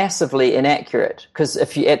massively inaccurate, because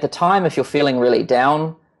if you're feeling really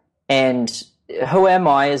down, and who am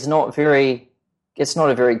I is it's not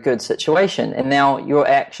a very good situation. And now your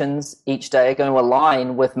actions each day are going to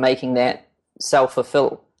align with making that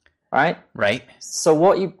self-fulfill, right? Right. So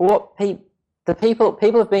people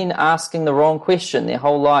have been asking the wrong question their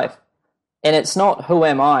whole life. And it's not who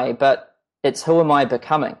am I, but it's who am I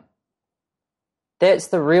becoming? That's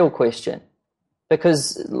the real question.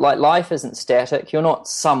 Because like life isn't static. You're not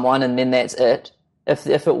someone and then that's it.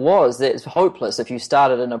 If it was, that's hopeless. If you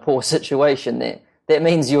started in a poor situation, that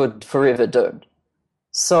means you're forever doomed.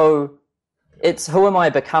 So it's who am I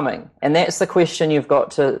becoming? And that's the question you've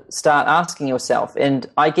got to start asking yourself. And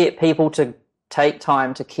I get people to take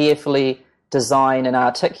time to carefully design and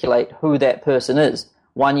articulate who that person is,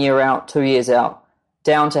 1 year out, 2 years out,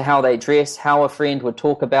 down to how they dress, how a friend would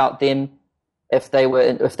talk about them if they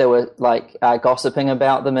were like gossiping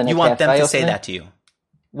about them in a cafe. You want them to say something. that to you.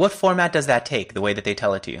 What format does that take, the way that they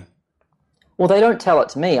tell it to you? Well, they don't tell it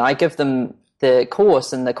to me. I give them the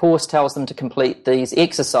course, and the course tells them to complete these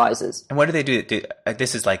exercises. And what do they do?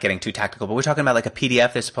 This is like getting too tactical, but we're talking about like a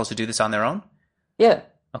PDF. They're supposed to do this on their own? Yeah.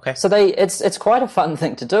 Okay. So it's quite a fun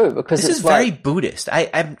thing to do, because this is very Buddhist.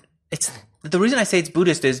 It's the reason I say it's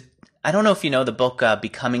Buddhist is I don't know if you know the book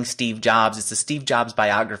Becoming Steve Jobs. It's a Steve Jobs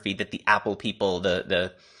biography that the Apple people,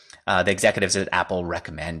 the executives at Apple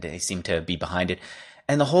recommend. They seem to be behind it.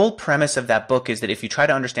 And the whole premise of that book is that if you try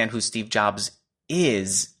to understand who Steve Jobs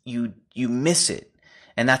is, you miss it.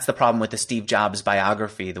 And that's the problem with the Steve Jobs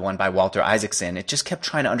biography, the one by Walter Isaacson. It just kept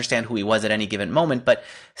trying to understand who he was at any given moment. But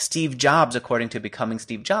Steve Jobs, according to Becoming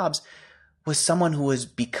Steve Jobs, was someone who was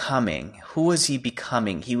becoming. Who was he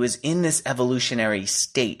becoming? He was in this evolutionary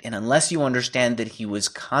state. And unless you understand that he was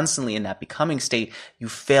constantly in that becoming state, you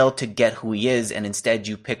fail to get who he is. And instead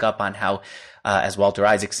you pick up on how, as Walter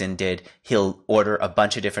Isaacson did, he'll order a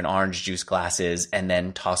bunch of different orange juice glasses and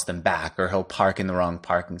then toss them back, or he'll park in the wrong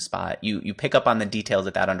parking spot. You pick up on the details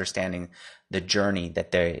without understanding the journey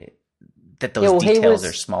that those details are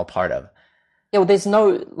a small part of. Yeah, well, there's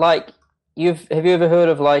no, like, have you ever heard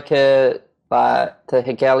of like the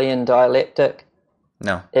Hegelian dialectic?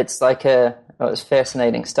 No. It's like it's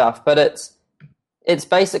fascinating stuff, but it's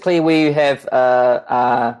basically where you have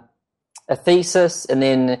a thesis and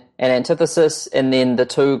then an antithesis, and then the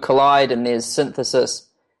two collide and there's synthesis.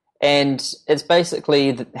 And it's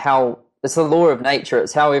basically how it's the law of nature.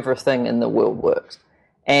 It's how everything in the world works.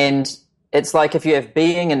 And it's like if you have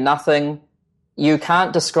being and nothing, you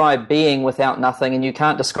can't describe being without nothing, and you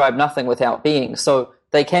can't describe nothing without being. So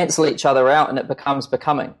they cancel each other out and it becomes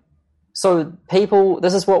becoming. So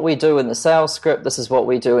this is what we do in the sales script. This is what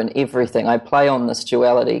we do in everything. I play on this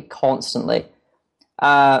duality constantly.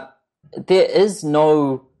 There is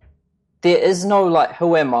no like,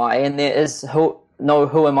 who am I? And there is who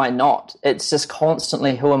am I not? It's just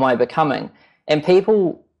constantly, who am I becoming? And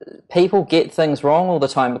people get things wrong all the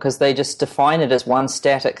time because they just define it as one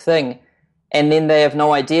static thing. And then they have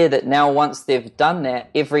no idea that now once they've done that,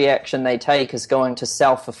 every action they take is going to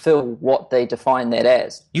self-fulfill what they define that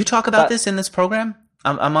as. You talk about this in this program?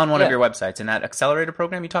 I'm on one of your websites. In that accelerator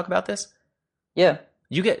program, you talk about this? Yeah.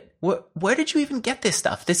 You get where did you even get this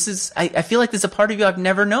stuff? This is I feel like this is a part of you I've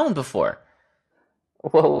never known before.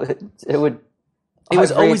 Well, it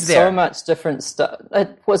was always there. So much different stuff.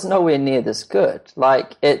 It was nowhere near this good.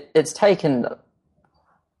 Like it's taken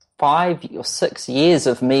 5 or 6 years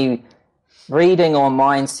of me reading on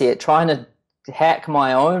mindset, trying to hack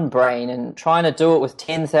my own brain and trying to do it with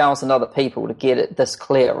 10,000 other people to get it this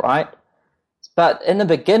clear, right? But in the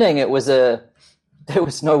beginning, it was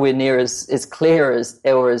nowhere near as clear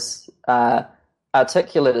or as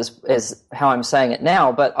articulate as how I'm saying it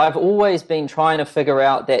now. But I've always been trying to figure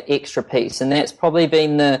out that extra piece, and that's probably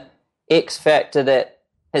been the X factor that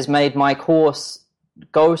has made my course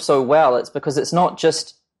go so well. It's because it's not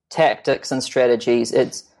just tactics and strategies,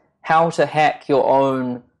 it's how to hack your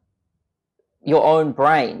own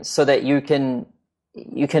brain so that you can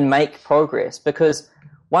make progress. Because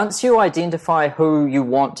once you identify who you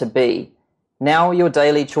want to be, now your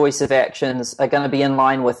daily choice of actions are going to be in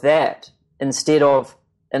line with that instead of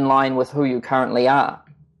in line with who you currently are.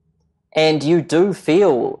 And you do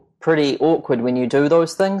feel pretty awkward when you do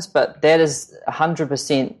those things, but that is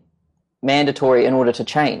 100% mandatory in order to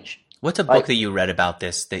change. What's a book that you read about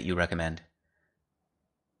this that you recommend?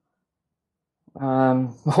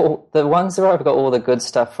 Well, the ones that I've got all the good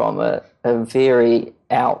stuff from are very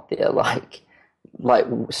out there, like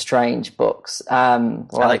strange books. I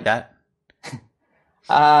like that.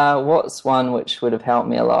 What's one which would have helped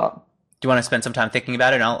me a lot? Do you want to spend some time thinking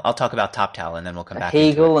about it? And I'll talk about TopTal, and then we'll come back into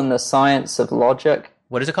Hegel it. and the Science of Logic.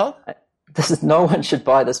 What is it called? No one should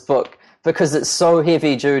buy this book because it's so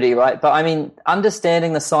heavy duty, right? But I mean,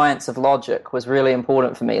 understanding the science of logic was really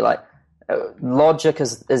important for me. Like, logic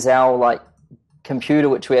is our like computer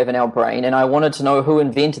which we have in our brain, and I wanted to know who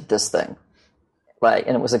invented this thing. Like,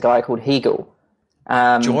 and it was a guy called Hegel.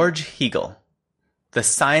 George Hegel, The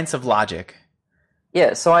Science of Logic.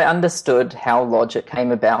 Yeah, so I understood how logic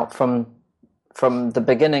came about from the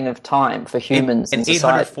beginning of time for humans An in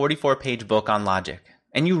society. 844-page book on logic.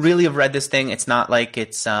 And you really have read this thing? It's not like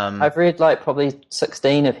it's... I've read like probably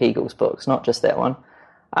 16 of Hegel's books, not just that one.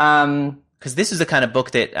 Because this is the kind of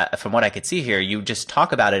book that, from what I could see here, you just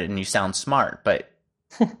talk about it and you sound smart. But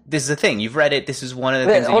this is the thing. You've read it. This is one of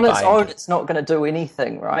the things that you buy. On its own, it's not going to do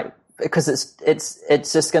anything, right? Because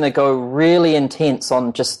it's just going to go really intense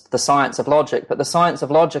on just the science of logic. But the science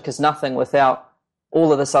of logic is nothing without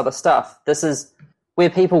all of this other stuff. This is where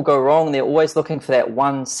people go wrong. They're always looking for that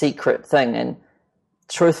one secret thing, and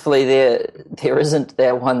truthfully, there isn't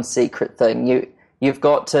that one secret thing. You've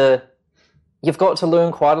got to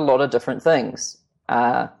learn quite a lot of different things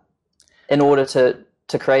in order to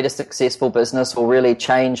create a successful business or really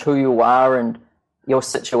change who you are and your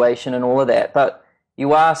situation and all of that. But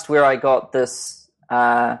you asked where I got this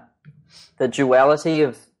the duality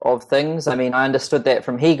of things. I mean, I understood that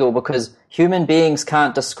from Hegel because human beings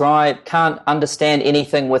can't understand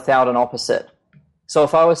anything without an opposite. So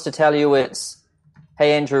if I was to tell you it's,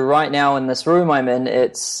 hey, Andrew, right now in this room I'm in,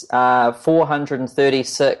 it's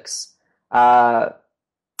 436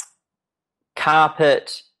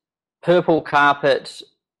 purple carpet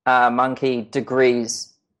monkey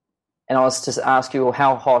degrees, and I was to ask you, well,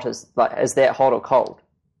 how hot is that hot or cold?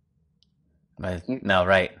 No,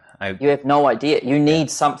 right. You have no idea. You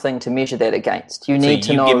need something to measure that against. You need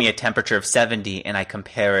to know. You give me a temperature of 70 and I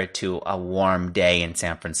compare it to a warm day in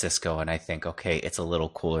San Francisco and I think, okay, it's a little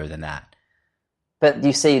cooler than that. But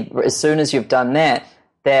you see, as soon as you've done that,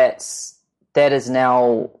 that is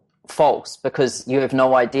now false because you have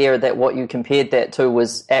no idea that what you compared that to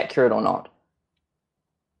was accurate or not.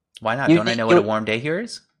 Why not? Don't I know what a warm day here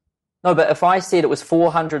is? No, but if I said it was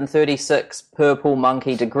 436 purple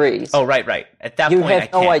monkey degrees... Oh, right. At that point, I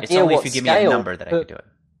can't. It's only if you give me a number that I could do it.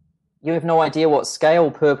 You have no idea what scale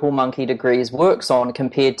purple monkey degrees works on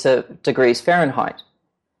compared to degrees Fahrenheit.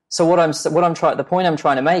 So the point I'm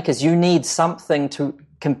trying to make is you need something to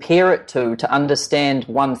compare it to understand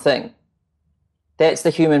one thing. That's the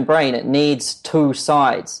human brain. It needs two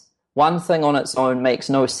sides. One thing on its own makes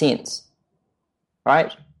no sense.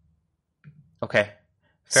 Right? Okay.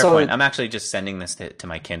 Fair point. I'm actually just sending this to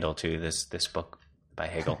my Kindle too, this book by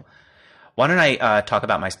Hegel. Why don't I talk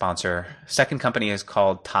about my sponsor? Second company is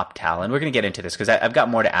called TopTal, and we're going to get into this because I've got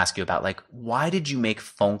more to ask you about. Like, why did you make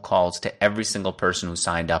phone calls to every single person who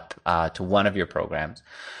signed up to one of your programs?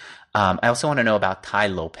 I also want to know about Tai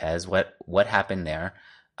Lopez. What happened there?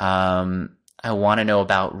 I want to know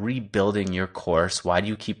about rebuilding your course. Why do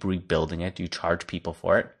you keep rebuilding it? Do you charge people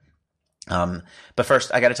for it? But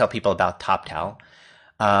first, I got to tell people about TopTal.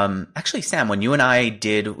 Actually, Sam, when you and I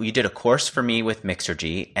did a course for me with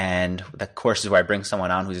Mixergy, and the course is where I bring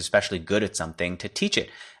someone on who's especially good at something to teach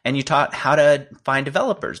it. And you taught how to find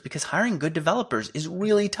developers because hiring good developers is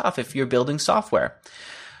really tough if you're building software.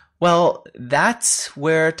 Well, that's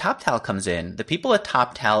where TopTal comes in. The people at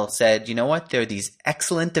TopTal said, you know what? There are these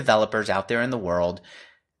excellent developers out there in the world.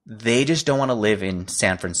 They just don't want to live in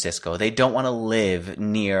San Francisco. They don't want to live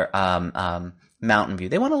near, Mountain View.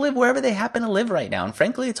 They want to live wherever they happen to live right now. And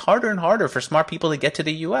frankly, it's harder and harder for smart people to get to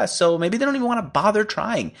the US. So maybe they don't even want to bother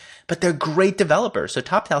trying, but they're great developers. So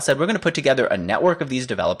TopTal said, we're going to put together a network of these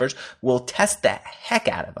developers. We'll test the heck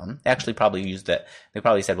out of them. They actually they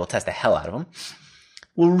probably said we'll test the hell out of them.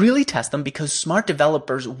 We'll really test them because smart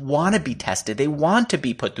developers want to be tested. They want to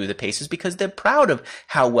be put through the paces because they're proud of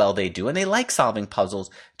how well they do. And they like solving puzzles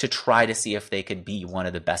to try to see if they could be one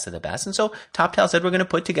of the best of the best. And so TopTal said, we're going to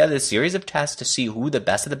put together a series of tests to see who the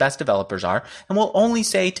best of the best developers are. And we'll only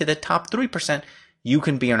say to the top 3%, you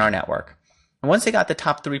can be in our network. And once they got the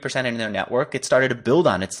top 3% in their network, it started to build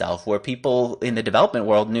on itself where people in the development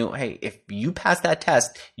world knew, hey, if you pass that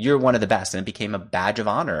test, you're one of the best. And it became a badge of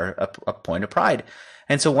honor, a point of pride.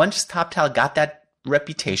 And so once TopTal got that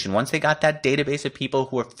reputation, once they got that database of people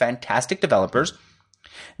who are fantastic developers,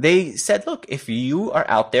 they said, look, if you are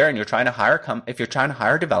out there and you're trying to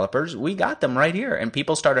hire developers, we got them right here. And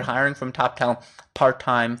people started hiring from TopTal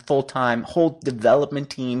part-time, full-time, whole development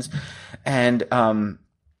teams. And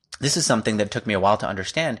this is something that took me a while to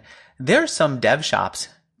understand. There are some dev shops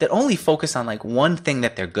that only focus on like one thing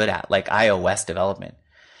that they're good at, like iOS development.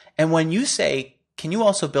 And when you say, can you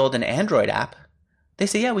also build an Android app? They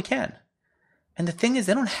say, yeah, we can. And the thing is,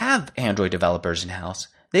 they don't have Android developers in-house.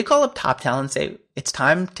 They call up TopTal and say, it's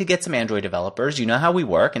time to get some Android developers. You know how we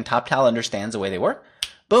work, and TopTal understands the way they work.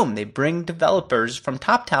 Boom, they bring developers from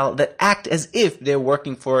TopTal that act as if they're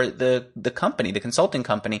working for the company, the consulting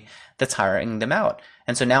company that's hiring them out.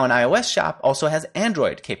 And so now an iOS shop also has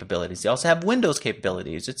Android capabilities. They also have Windows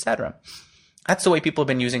capabilities, etc. That's the way people have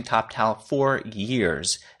been using TopTal for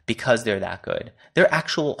years because they're that good. They're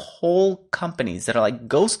actual whole companies that are like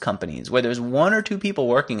ghost companies where there's one or two people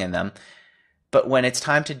working in them. But when it's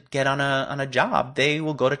time to get on a job, they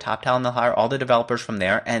will go to TopTal and they'll hire all the developers from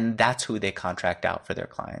there, and that's who they contract out for their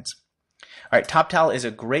clients. All right, TopTal is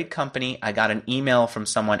a great company. I got an email from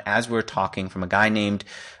someone as we were talking from a guy named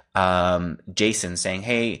Jason saying,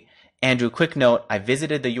 hey, Andrew, quick note, I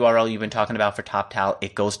visited the URL you've been talking about for TopTal.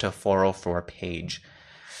 It goes to a 404 page.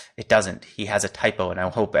 It doesn't. He has a typo, and I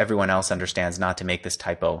hope everyone else understands not to make this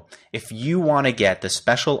typo. If you want to get the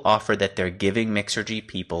special offer that they're giving Mixergy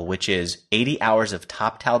people, which is 80 hours of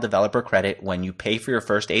TopTal developer credit when you pay for your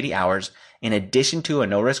first 80 hours, in addition to a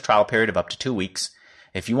no-risk trial period of up to 2 weeks,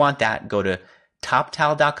 if you want that, go to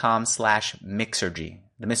toptal.com/Mixergy.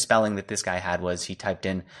 The misspelling that this guy had was he typed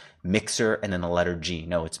in Mixer and then the letter G.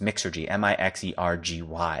 No, it's Mixergy,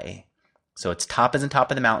 Mixergy. So it's top as in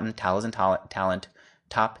top of the mountain, tal as in talent,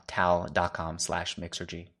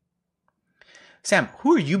 toptal.com/Mixergy. Sam,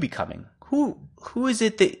 who are you becoming? Who is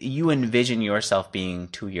it that you envision yourself being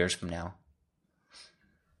 2 years from now?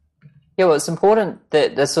 Yeah, well, it's important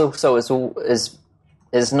that this also is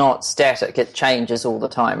not static. It changes all the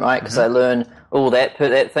time, right? Because I learn that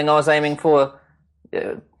thing I was aiming for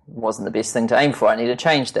wasn't the best thing to aim for. I need to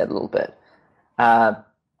change that a little bit.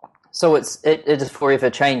 So it is forever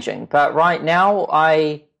changing. But right now,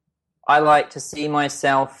 I like to see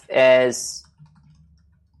myself as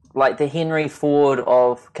like the Henry Ford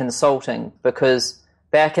of consulting, because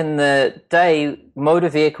back in the day, motor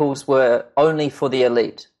vehicles were only for the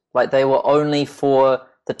elite. Like they were only for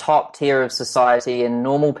the top tier of society, and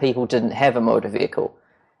normal people didn't have a motor vehicle.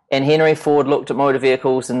 And Henry Ford looked at motor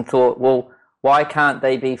vehicles and thought, well, why can't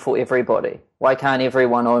they be for everybody? Why can't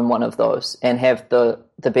everyone own one of those and have the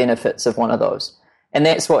benefits of one of those? And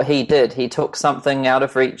that's what he did. He took something out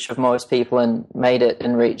of reach of most people and made it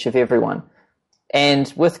in reach of everyone.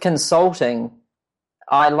 And with consulting,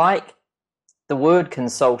 I like the word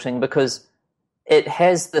consulting because it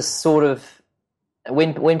has this sort of,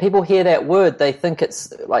 when people hear that word, they think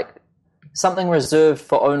it's like something reserved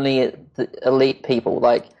for only the elite people.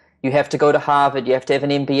 Like you have to go to Harvard, you have to have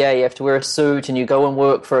an MBA, you have to wear a suit, and you go and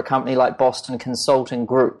work for a company like Boston Consulting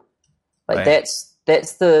Group. Like right.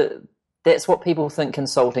 That's what people think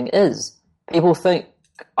consulting is. People think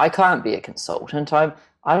I can't be a consultant. I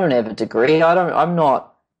don't have a degree. I'm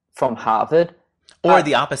not from Harvard. Or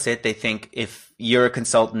the opposite. They think if you're a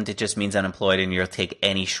consultant, it just means unemployed and you'll take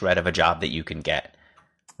any shred of a job that you can get.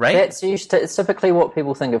 Right? It's typically what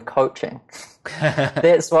people think of coaching.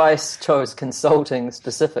 That's why I chose consulting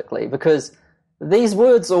specifically, because these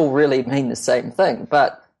words all really mean the same thing,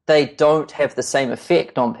 but they don't have the same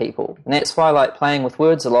effect on people. And that's why I like playing with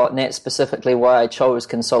words a lot, and that's specifically why I chose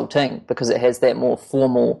consulting, because it has that more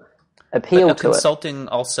formal appeal to it. Consulting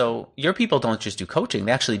also, your people don't just do coaching,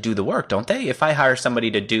 they actually do the work, don't they? If I hire somebody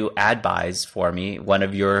to do ad buys for me, one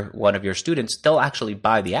of your students, they'll actually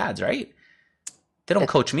buy the ads, right? They don't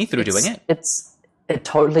coach me through doing it. It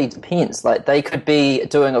totally depends. Like they could be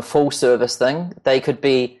doing a full service thing. They could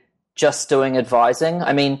be just doing advising.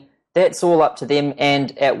 I mean, that's all up to them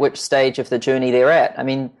and at which stage of the journey they're at. I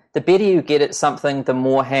mean, the better you get at something, the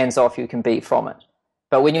more hands-off you can be from it.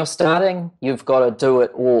 But when you're starting, you've got to do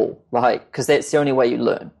it all, because that's the only way you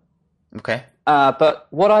learn. Okay. But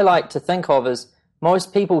what I like to think of is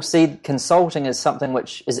most people see consulting as something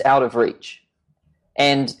which is out of reach.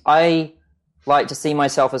 And I like to see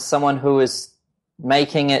myself as someone who is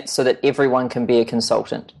making it so that everyone can be a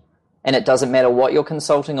consultant. And it doesn't matter what you're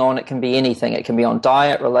consulting on. It can be anything. It can be on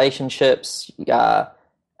diet, relationships, your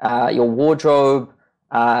wardrobe,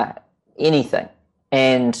 anything.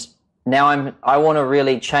 And now I want to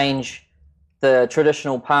really change the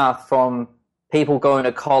traditional path from people going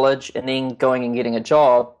to college and then going and getting a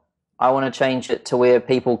job. I want to change it to where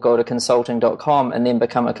people go to consulting.com and then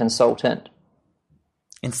become a consultant.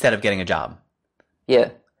 Instead of getting a job. Yeah.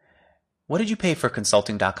 What did you pay for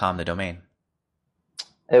consulting.com, the domain?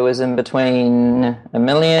 It was in between $1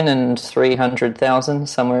 million and $300,000,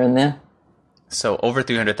 somewhere in there. So over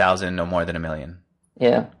 300,000, no more than $1 million.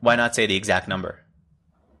 Yeah. Why not say the exact number?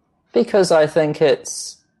 Because I think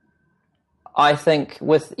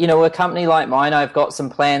with, a company like mine, I've got some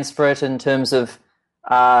plans for it in terms of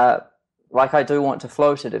like I do want to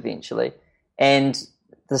float it eventually. And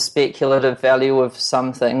the speculative value of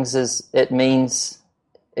some things is it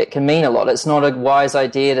can mean a lot. It's not a wise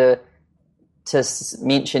idea to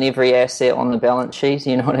mention every asset on the balance sheet.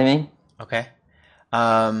 You know what I mean? Okay.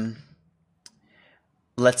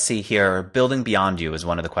 Let's see here. Building beyond you is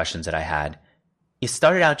one of the questions that I had. You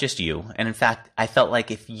started out just you. And in fact, I felt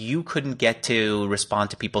like if you couldn't get to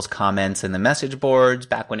respond to people's comments in the message boards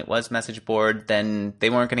back when it was message board, then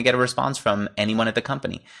they weren't going to get a response from anyone at the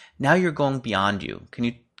company. Now you're going beyond you. Can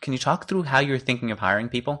you talk through how you're thinking of hiring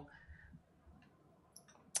people?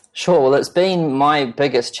 Sure. Well, it's been my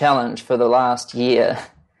biggest challenge for the last year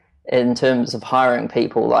in terms of hiring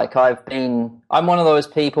people. Like I'm one of those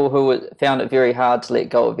people who found it very hard to let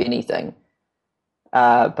go of anything.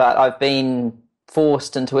 But I've been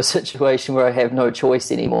forced into a situation where I have no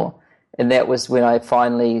choice anymore. And that was when I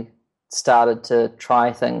finally started to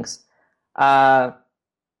try things.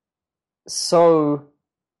 So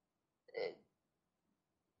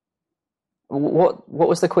what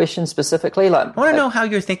was the question specifically? I want to know how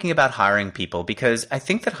you're thinking about hiring people, because I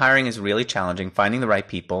think that hiring is really challenging, finding the right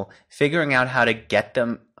people, figuring out how to get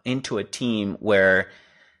them into a team where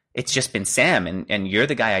it's just been Sam and you're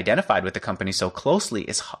the guy identified with the company so closely.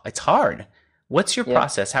 It's hard. What's your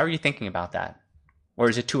process? How are you thinking about that? Or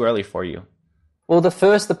is it too early for you? Well, the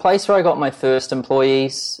place where I got my first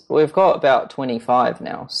employees, we've got about 25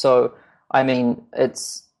 now. So, I mean,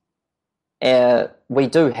 we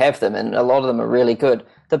do have them, and a lot of them are really good.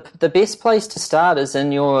 The best place to start is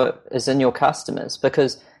in your customers,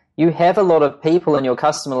 because you have a lot of people in your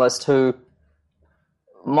customer list who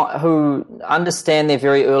understand they're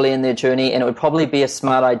very early in their journey, and it would probably be a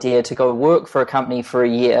smart idea to go work for a company for a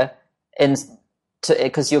year,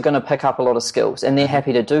 because you're going to pick up a lot of skills, and they're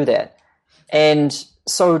happy to do that. And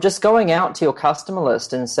so just going out to your customer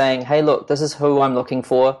list and saying, hey, look, this is who I'm looking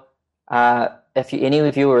for. If any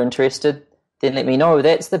of you are interested, then let me know.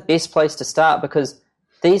 That's the best place to start, because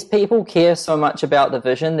these people care so much about the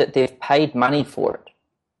vision that they've paid money for it.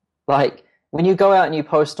 Like when you go out and you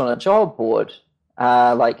post on a job board,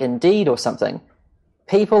 like Indeed or something,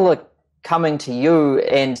 people are coming to you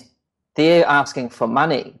and they're asking for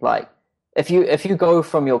money. Like if you go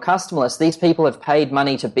from your customer list, these people have paid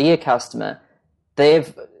money to be a customer. They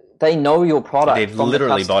know your product. They've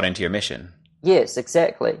literally bought into your mission. Yes,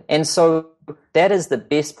 exactly. And so that is the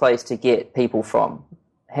best place to get people from,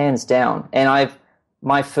 hands down. And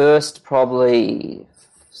my first probably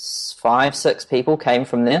 5-6 people came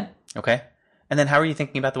from there. Okay. And then how are you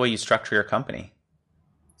thinking about the way you structure your company?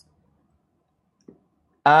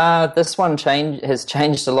 This one has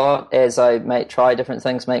changed a lot as I try different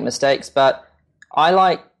things, make mistakes. But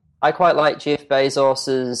I quite like Jeff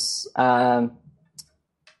Bezos's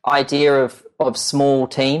idea of small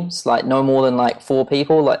teams, like no more than like 4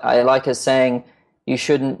 people. Like I like his saying, you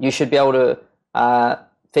should be able to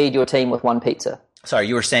feed your team with 1 pizza. Sorry,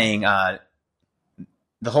 you were saying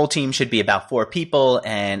the whole team should be about 4 people,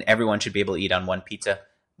 and everyone should be able to eat on 1 pizza.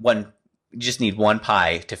 You just need 1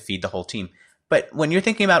 pie to feed the whole team. But when you're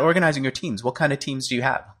thinking about organizing your teams, what kind of teams do you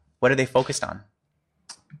have? What are they focused on?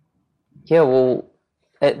 Yeah, well,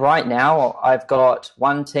 right now I've got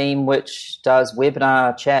 1 team which does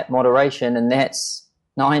webinar chat moderation, and that's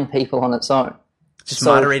 9 people on its own. Just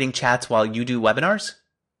moderating chats while you do webinars?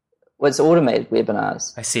 Well, it's automated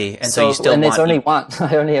webinars. I see. And so you still there's only one.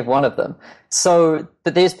 I only have 1 of them. So,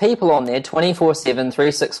 but there's people on there 24/7,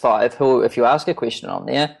 365 who, if you ask a question on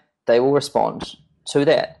there, they will respond to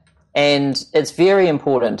that. And it's very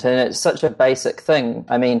important, and it's such a basic thing.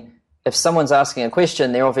 I mean, if someone's asking a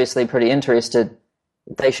question, they're obviously pretty interested.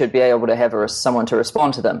 They should be able to have someone to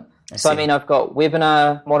respond to them. I mean, I've got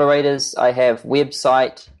webinar moderators. I have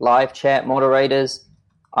website live chat moderators.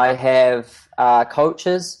 I have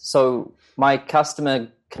coaches. So my customer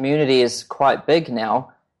community is quite big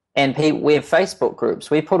now, and we have Facebook groups.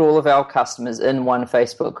 We put all of our customers in one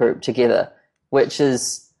Facebook group together, which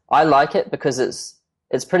is, I like it because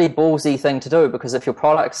it's pretty ballsy thing to do, because if your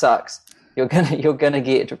product sucks, you're gonna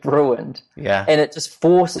get ruined. Yeah. And it just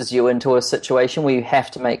forces you into a situation where you have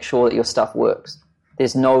to make sure that your stuff works.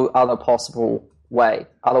 There's no other possible way.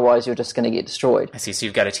 Otherwise, you're just going to get destroyed. I see. So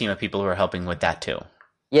you've got a team of people who are helping with that too.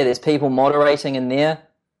 Yeah, there's people moderating in there.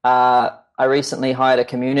 I recently hired a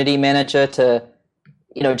community manager to,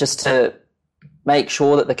 just to make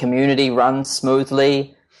sure that the community runs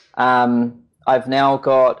smoothly. I've now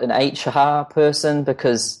got an HR person,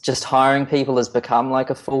 because just hiring people has become like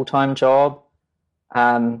a full-time job.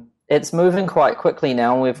 It's moving quite quickly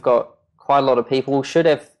now. We've got quite a lot of people. We should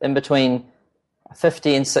have in between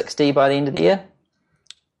 50 and 60 by the end of the year.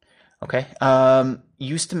 Okay.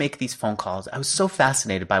 used to make these phone calls. I was so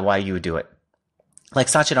fascinated by why you would do it. Like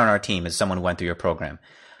Sachin on our team is someone who went through your program.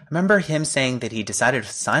 I remember him saying that he decided to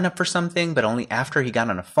sign up for something, but only after he got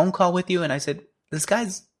on a phone call with you. And I said, this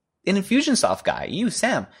guy's an Infusionsoft guy. You,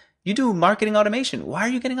 Sam, you do marketing automation. Why are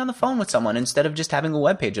you getting on the phone with someone instead of just having a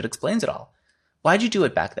webpage that explains it all? Why'd you do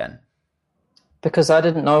it back then? Because I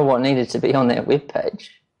didn't know what needed to be on that webpage.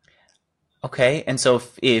 Okay. And so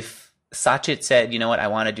if Sachit said, you know what, I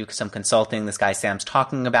want to do some consulting. This guy Sam's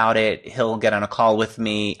talking about it. He'll get on a call with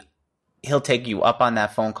me. He'll take you up on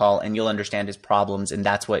that phone call and you'll understand his problems. And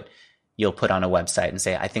that's what you'll put on a website and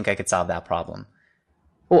say, I think I could solve that problem.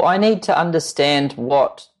 Well, I need to understand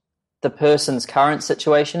what the person's current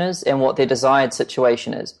situation is and what their desired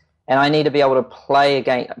situation is. And I need to be able to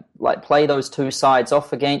play those two sides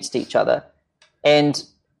off against each other. And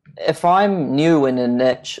if I'm new in a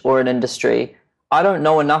niche or an industry, I don't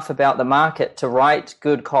know enough about the market to write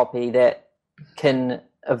good copy that can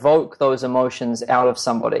evoke those emotions out of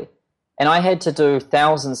somebody. And I had to do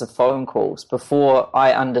thousands of phone calls before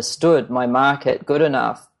I understood my market good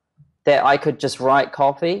enough that I could just write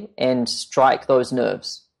copy and strike those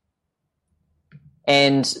nerves.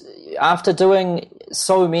 And after doing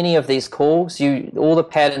so many of these calls, all the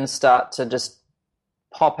patterns start to just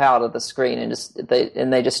pop out of the screen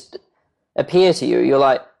and they just appear to you. You're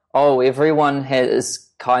like, oh, everyone is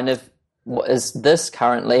kind of is this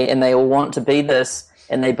currently, and they all want to be this,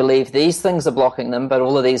 and they believe these things are blocking them, but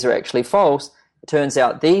all of these are actually false. It turns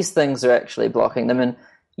out these things are actually blocking them, and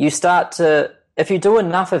you start to, if you do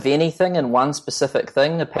enough of anything in one specific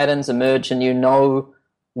thing, the patterns emerge, and you know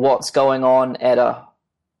what's going on at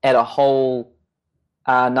a whole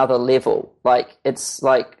another level. Like, it's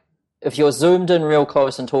like if you're zoomed in real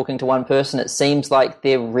close and talking to one person, it seems like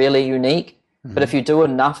they're really unique. Mm-hmm. But if you do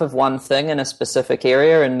enough of one thing in a specific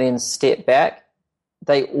area and then step back,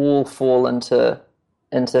 they all fall into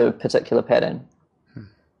a particular pattern.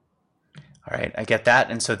 All right, I get that.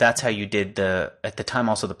 And so that's how you did at the time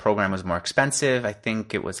also the program was more expensive. I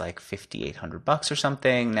think it was like $5,800 or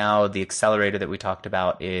something. Now the accelerator that we talked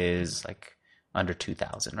about is like under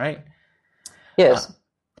 2,000, right? Yes.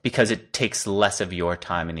 Because it takes less of your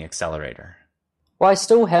time in the accelerator. Well, I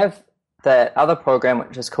still have that other program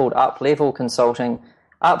which is called Up-Level Consulting.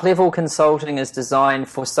 Up-Level Consulting is designed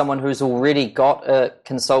for someone who's already got a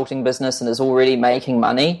consulting business and is already making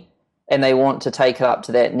money, and they want to take it up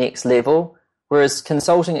to that next level, whereas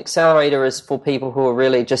Consulting Accelerator is for people who are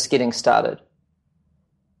really just getting started.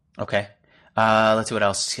 Okay. Let's see what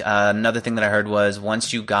else. Another thing that I heard was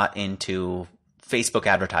once you got into Facebook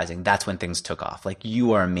advertising, that's when things took off. Like,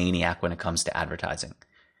 you are a maniac when it comes to advertising.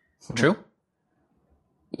 True?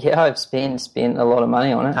 Yeah, I've spent a lot of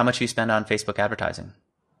money on it. How much do you spend on Facebook advertising?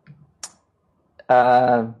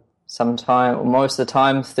 Most of the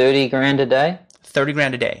time, 30 grand a day. 30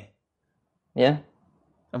 grand a day? Yeah.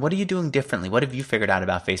 And what are you doing differently? What have you figured out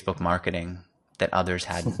about Facebook marketing that others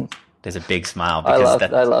hadn't? There's a big smile. Because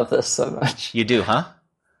I love this so much. You do, huh?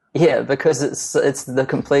 Yeah, because it's the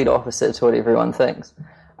complete opposite to what everyone thinks.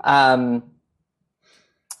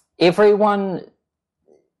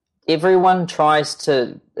 Everyone tries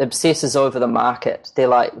to obsesses over the market. They're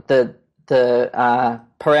like the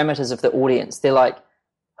parameters of the audience. They're like,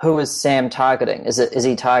 who is Sam targeting? Is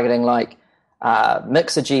he targeting like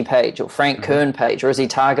Mixergy page or Frank Kern page, or is he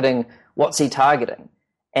targeting, what's he targeting?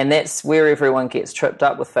 And that's where everyone gets tripped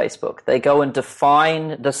up with Facebook. They go and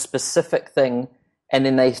define the specific thing, and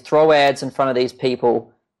then they throw ads in front of these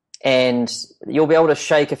people, and you'll be able to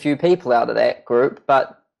shake a few people out of that group,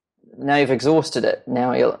 but now you've exhausted it.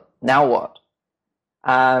 Now what?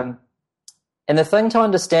 And the thing to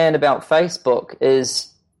understand about Facebook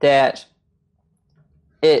is that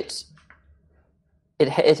it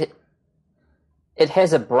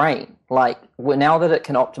has a brain. Like, now that it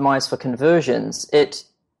can optimize for conversions, it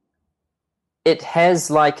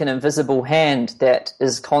has like an invisible hand that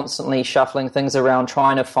is constantly shuffling things around,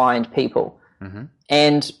 trying to find people. Mm-hmm.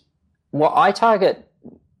 And what I target,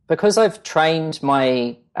 because I've trained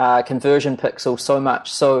my conversion pixel so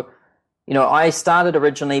much, so, you know, I started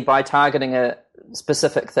originally by targeting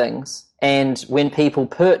specific things, and when people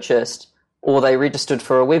purchased or they registered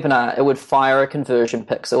for a webinar, it would fire a conversion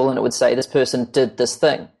pixel and it would say this person did this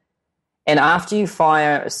thing. And after you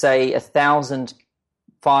fire, say, 1,000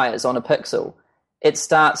 fires on a pixel, it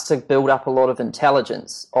starts to build up a lot of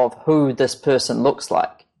intelligence of who this person looks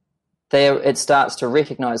like. It starts to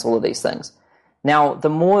recognize all of these things. Now, the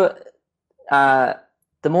more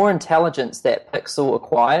intelligence that pixel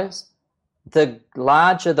acquires, the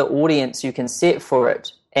larger the audience you can set for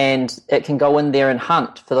it, and it can go in there and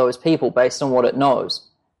hunt for those people based on what it knows.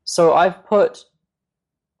 So I've put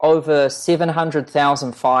over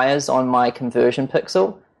 700,000 fires on my conversion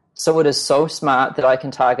pixel. So it is so smart that I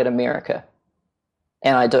can target America.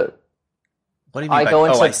 And I do. What do you mean I go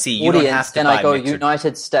into I see. You don't have to and buy I go mixer.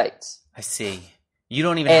 United States. I see. You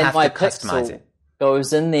don't even And have my to customize pixel it.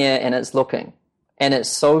 goes in there and it's looking. And it's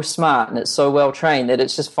so smart and it's so well trained that it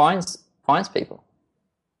just finds people.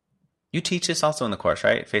 You teach this also in the course,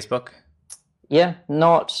 right? Facebook? Yeah,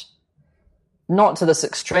 not to this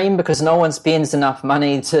extreme because no one spends enough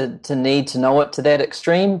money to need to know it to that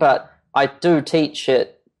extreme, but I do teach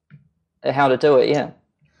it how to do it, yeah.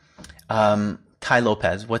 Tai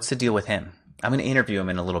Lopez, what's the deal with him? I'm going to interview him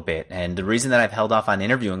in a little bit, and the reason that I've held off on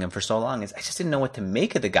interviewing him for so long is I just didn't know what to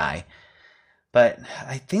make of the guy. But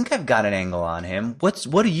I think I've got an angle on him.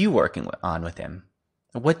 What are you working on with him?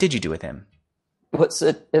 What did you do with him?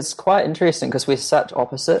 It's quite interesting because we're such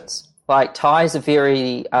opposites. Like Ty's a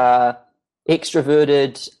very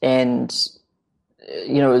extroverted and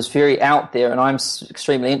is very out there, and I'm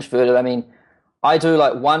extremely introverted. I mean, I do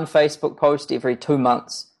like one Facebook post every 2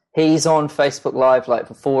 months. He's on Facebook Live like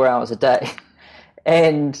for 4 hours a day.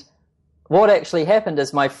 And what actually happened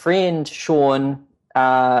is my friend Sean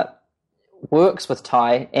works with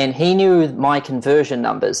Ty, and he knew my conversion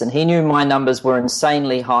numbers, and he knew my numbers were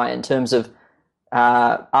insanely high in terms of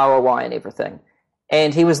ROI and everything.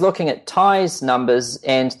 And he was looking at Ty's numbers,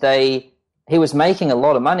 and he was making a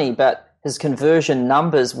lot of money, but his conversion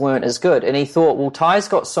numbers weren't as good. And he thought, well, Ty's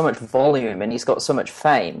got so much volume and he's got so much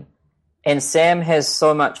fame, and Sam has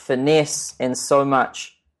so much finesse and so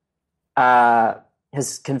much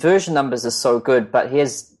his conversion numbers are so good, but he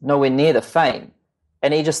has nowhere near the fame.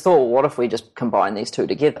 And he just thought, well, what if we just combine these two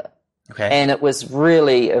together? Okay. And it was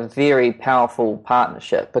really a very powerful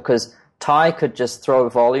partnership because Ty could just throw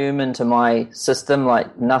volume into my system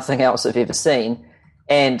like nothing else I've ever seen,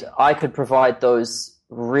 and I could provide those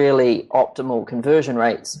really optimal conversion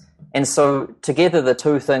rates. And so together the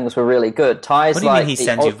two things were really good. Ty's what do you mean he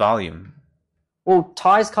sends you volume? Well,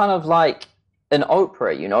 Ty's kind of like an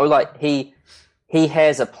Oprah, like he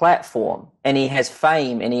has a platform and he has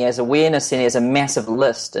fame and he has awareness and he has a massive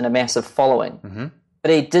list and a massive following. Mm-hmm.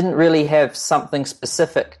 But he didn't really have something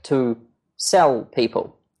specific to sell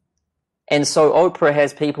people. And so Oprah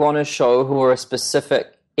has people on his show who are a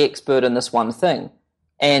specific expert in this one thing.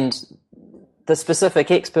 And the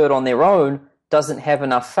specific expert on their own doesn't have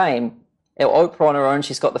enough fame. Oprah on her own,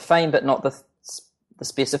 she's got the fame but not the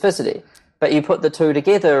specificity. But you put the two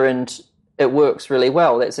together and it works really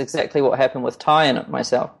well. That's exactly what happened with Ty and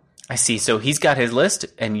myself. I see. So he's got his list,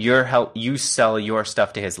 and you sell your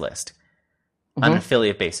stuff to his list on an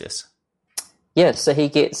affiliate basis. Yeah, so he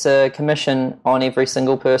gets a commission on every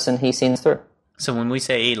single person he sends through. So when we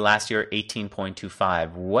say last year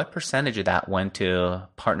 18.25, what percentage of that went to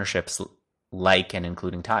partnerships like and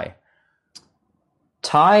including Ty?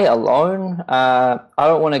 Ty alone, I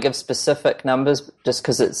don't want to give specific numbers just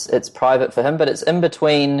because it's private for him, but it's in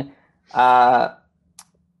between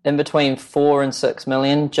 4 and 6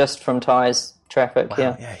 million just from Ty's traffic.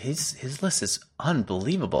 Wow, yeah, his list is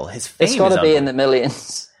unbelievable. His fame it's got to is be in the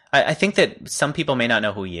millions. I think that some people may not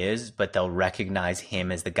know who he is, but they'll recognize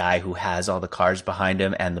him as the guy who has all the cars behind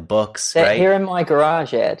him and the books, That right? Here in My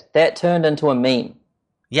Garage ad, that turned into a meme.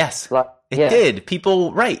 Yes, Like, it yeah. did.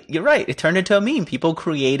 People, right, you're right. It turned into a meme. People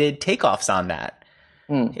created takeoffs on that.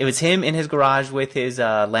 It was him in his garage with his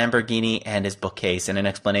Lamborghini and his bookcase and an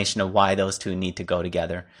explanation of why those two need to go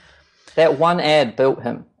together. That one ad built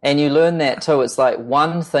him. And you learn that too. It's like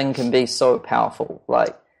one thing can be so powerful.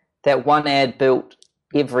 Like that one ad built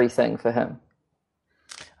everything for him.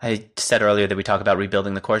 I said earlier that we talk about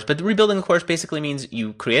rebuilding the course, but rebuilding the course basically means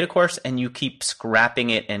you create a course and you keep scrapping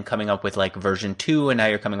it and coming up with like version 2, and now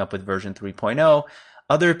you're coming up with version 3.0.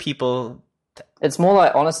 Other people... It's more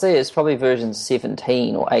like, honestly, it's probably version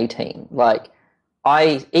 17 or 18. Like,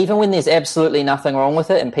 even when there's absolutely nothing wrong with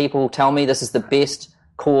it and people tell me this is the best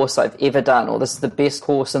course I've ever done or this is the best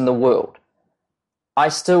course in the world, I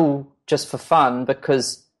still, just for fun,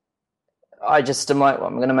 because I just am like, well,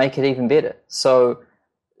 I'm going to make it even better. So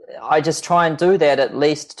I just try and do that at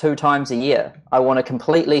least 2 times a year. I want to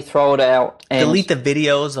completely throw it out and delete the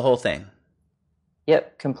videos, the whole thing.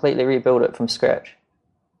 Yep, completely rebuild it from scratch.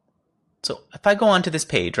 So if I go onto this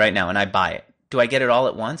page right now and I buy it, do I get it all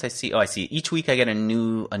at once? I see. Each week I get a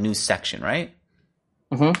new section, right?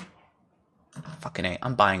 Mm-hmm. Fucking A.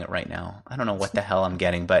 I'm buying it right now. I don't know what the hell I'm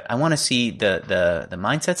getting, but I want to see the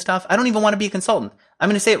mindset stuff. I don't even want to be a consultant. I'm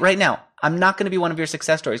going to say it right now. I'm not going to be one of your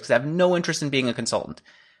success stories because I have no interest in being a consultant.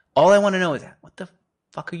 All I want to know is, what the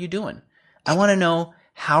fuck are you doing? I want to know,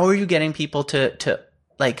 how are you getting people to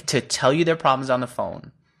tell you their problems on the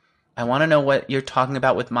phone? I want to know what you're talking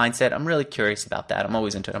about with mindset. I'm really curious about that. I'm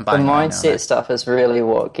always into it. I'm The buying right now. mindset stuff is really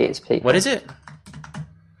what gets people. What is it?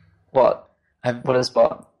 What? What is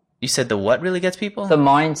what? You said the what really gets people? The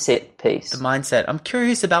mindset piece. The mindset. I'm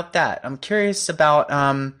curious about that. I'm curious about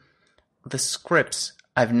the scripts.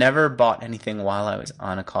 I've never bought anything while I was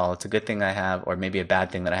on a call. It's a good thing I have, or maybe a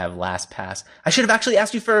bad thing that I have LastPass. I should have actually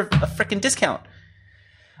asked you for a freaking discount.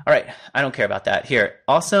 All right. I don't care about that. Here.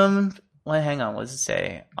 Awesome. Well, hang on. What does it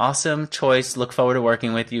say? Awesome choice. Look forward to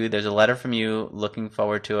working with you. There's a letter from you. Looking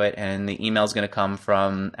forward to it. And the email is going to come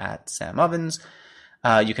from @SamOvens.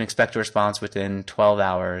 You can expect a response within 12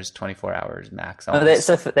 hours, 24 hours max. No,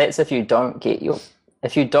 that's if you don't get your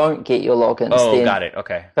logins. Oh, then, got it.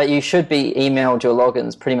 Okay. But you should be emailed your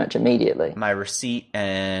logins pretty much immediately. My receipt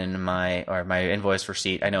and my invoice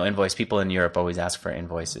receipt. I know people in Europe always ask for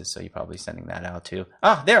invoices, so you're probably sending that out too.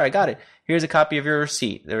 Ah, there, I got it. Here's a copy of your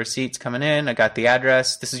receipt. The receipt's coming in. I got the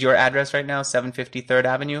address. This is your address right now, 750 3rd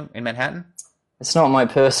Avenue in Manhattan? It's not my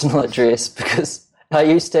personal address because I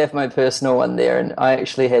used to have my personal one there, and I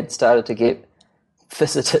actually had started to get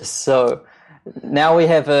visitors. So now we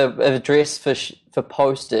have a address for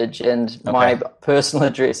postage, and my personal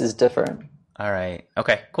address is different. All right.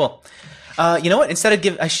 Okay, cool. You know what?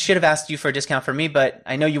 I should have asked you for a discount for me, but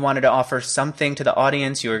I know you wanted to offer something to the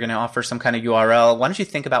audience. You were going to offer some kind of URL. Why don't you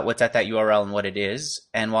think about what's at that URL and what it is?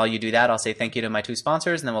 And while you do that, I'll say thank you to my 2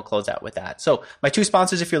 sponsors, and then we'll close out with that. So my 2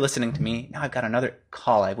 sponsors, if you're listening to me, now I've got another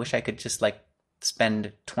call. I wish I could just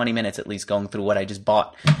spend 20 minutes at least going through what I just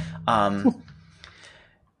bought.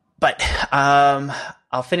 But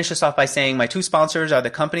I'll finish this off by saying my 2 sponsors are the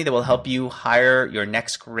company that will help you hire your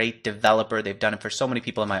next great developer. They've done it for so many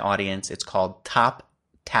people in my audience. It's called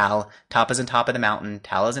TopTal. Top is in top of the mountain.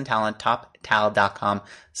 Tal is in talent.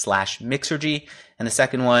 TopTal.com/Mixergy. And the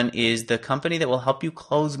second one is the company that will help you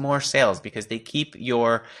close more sales because they keep you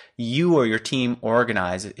or your team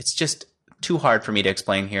organized. It's just too hard for me to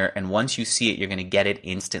explain here. And once you see it, you're going to get it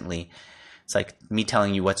instantly. It's like me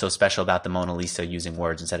telling you what's so special about the Mona Lisa using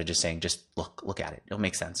words instead of just saying, just look at it. It'll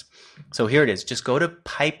make sense. So here it is. Just go to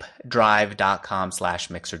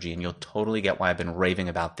pipedrive.com/Mixergy and you'll totally get why I've been raving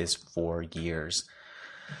about this for years.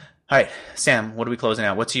 All right, Sam, what are we closing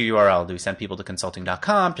out? What's your URL? Do we send people to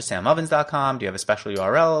consulting.com, to samovens.com? Do you have a special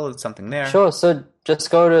URL, something there? Sure. So just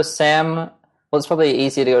go to it's probably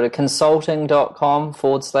easier to go to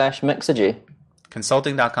consulting.com/Mixergy.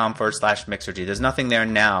 Consulting.com/Mixergy. There's nothing there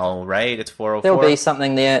now, right? It's 404. There'll be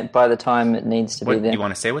something there by the time it needs to be there. You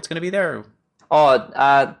want to say what's going to be there?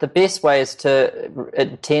 The best way is to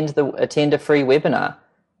attend a free webinar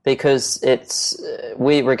because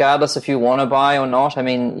regardless if you want to buy or not. I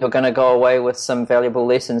mean, you're going to go away with some valuable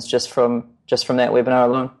lessons just from that webinar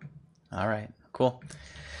alone. All right, cool.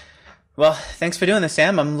 Well, thanks for doing this,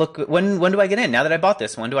 Sam. When do I get in? Now that I bought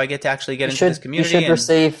this, when do I get to actually get into this community? You should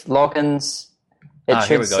receive logins.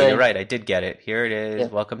 Here we go. You're right. I did get it. Here it is. Yeah.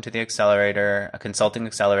 Welcome to the accelerator, a consulting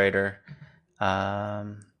accelerator.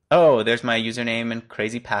 There's my username and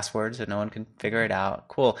crazy password so no one can figure it out.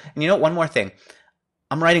 Cool. And one more thing.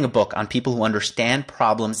 I'm writing a book on people who understand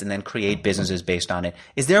problems and then create businesses based on it.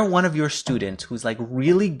 Is there one of your students who's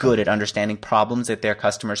really good at understanding problems that their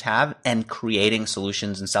customers have and creating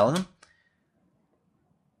solutions and selling them?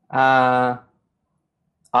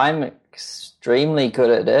 I'm extremely good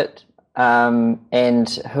at it. And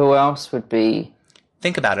who else would be?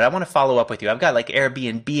 Think about it. I want to follow up with you. I've got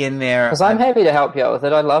Airbnb in there. Because I'm happy to help you out with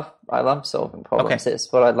it. I love solving problems. Okay.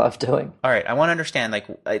 That's what I love doing. All right. I want to understand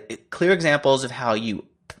clear examples of how you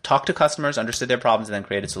talked to customers, understood their problems, and then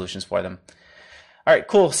created solutions for them. All right,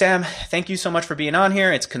 cool. Sam, thank you so much for being on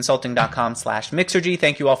here. It's consulting.com/Mixergy.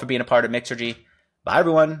 Thank you all for being a part of Mixergy. Bye,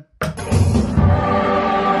 everyone.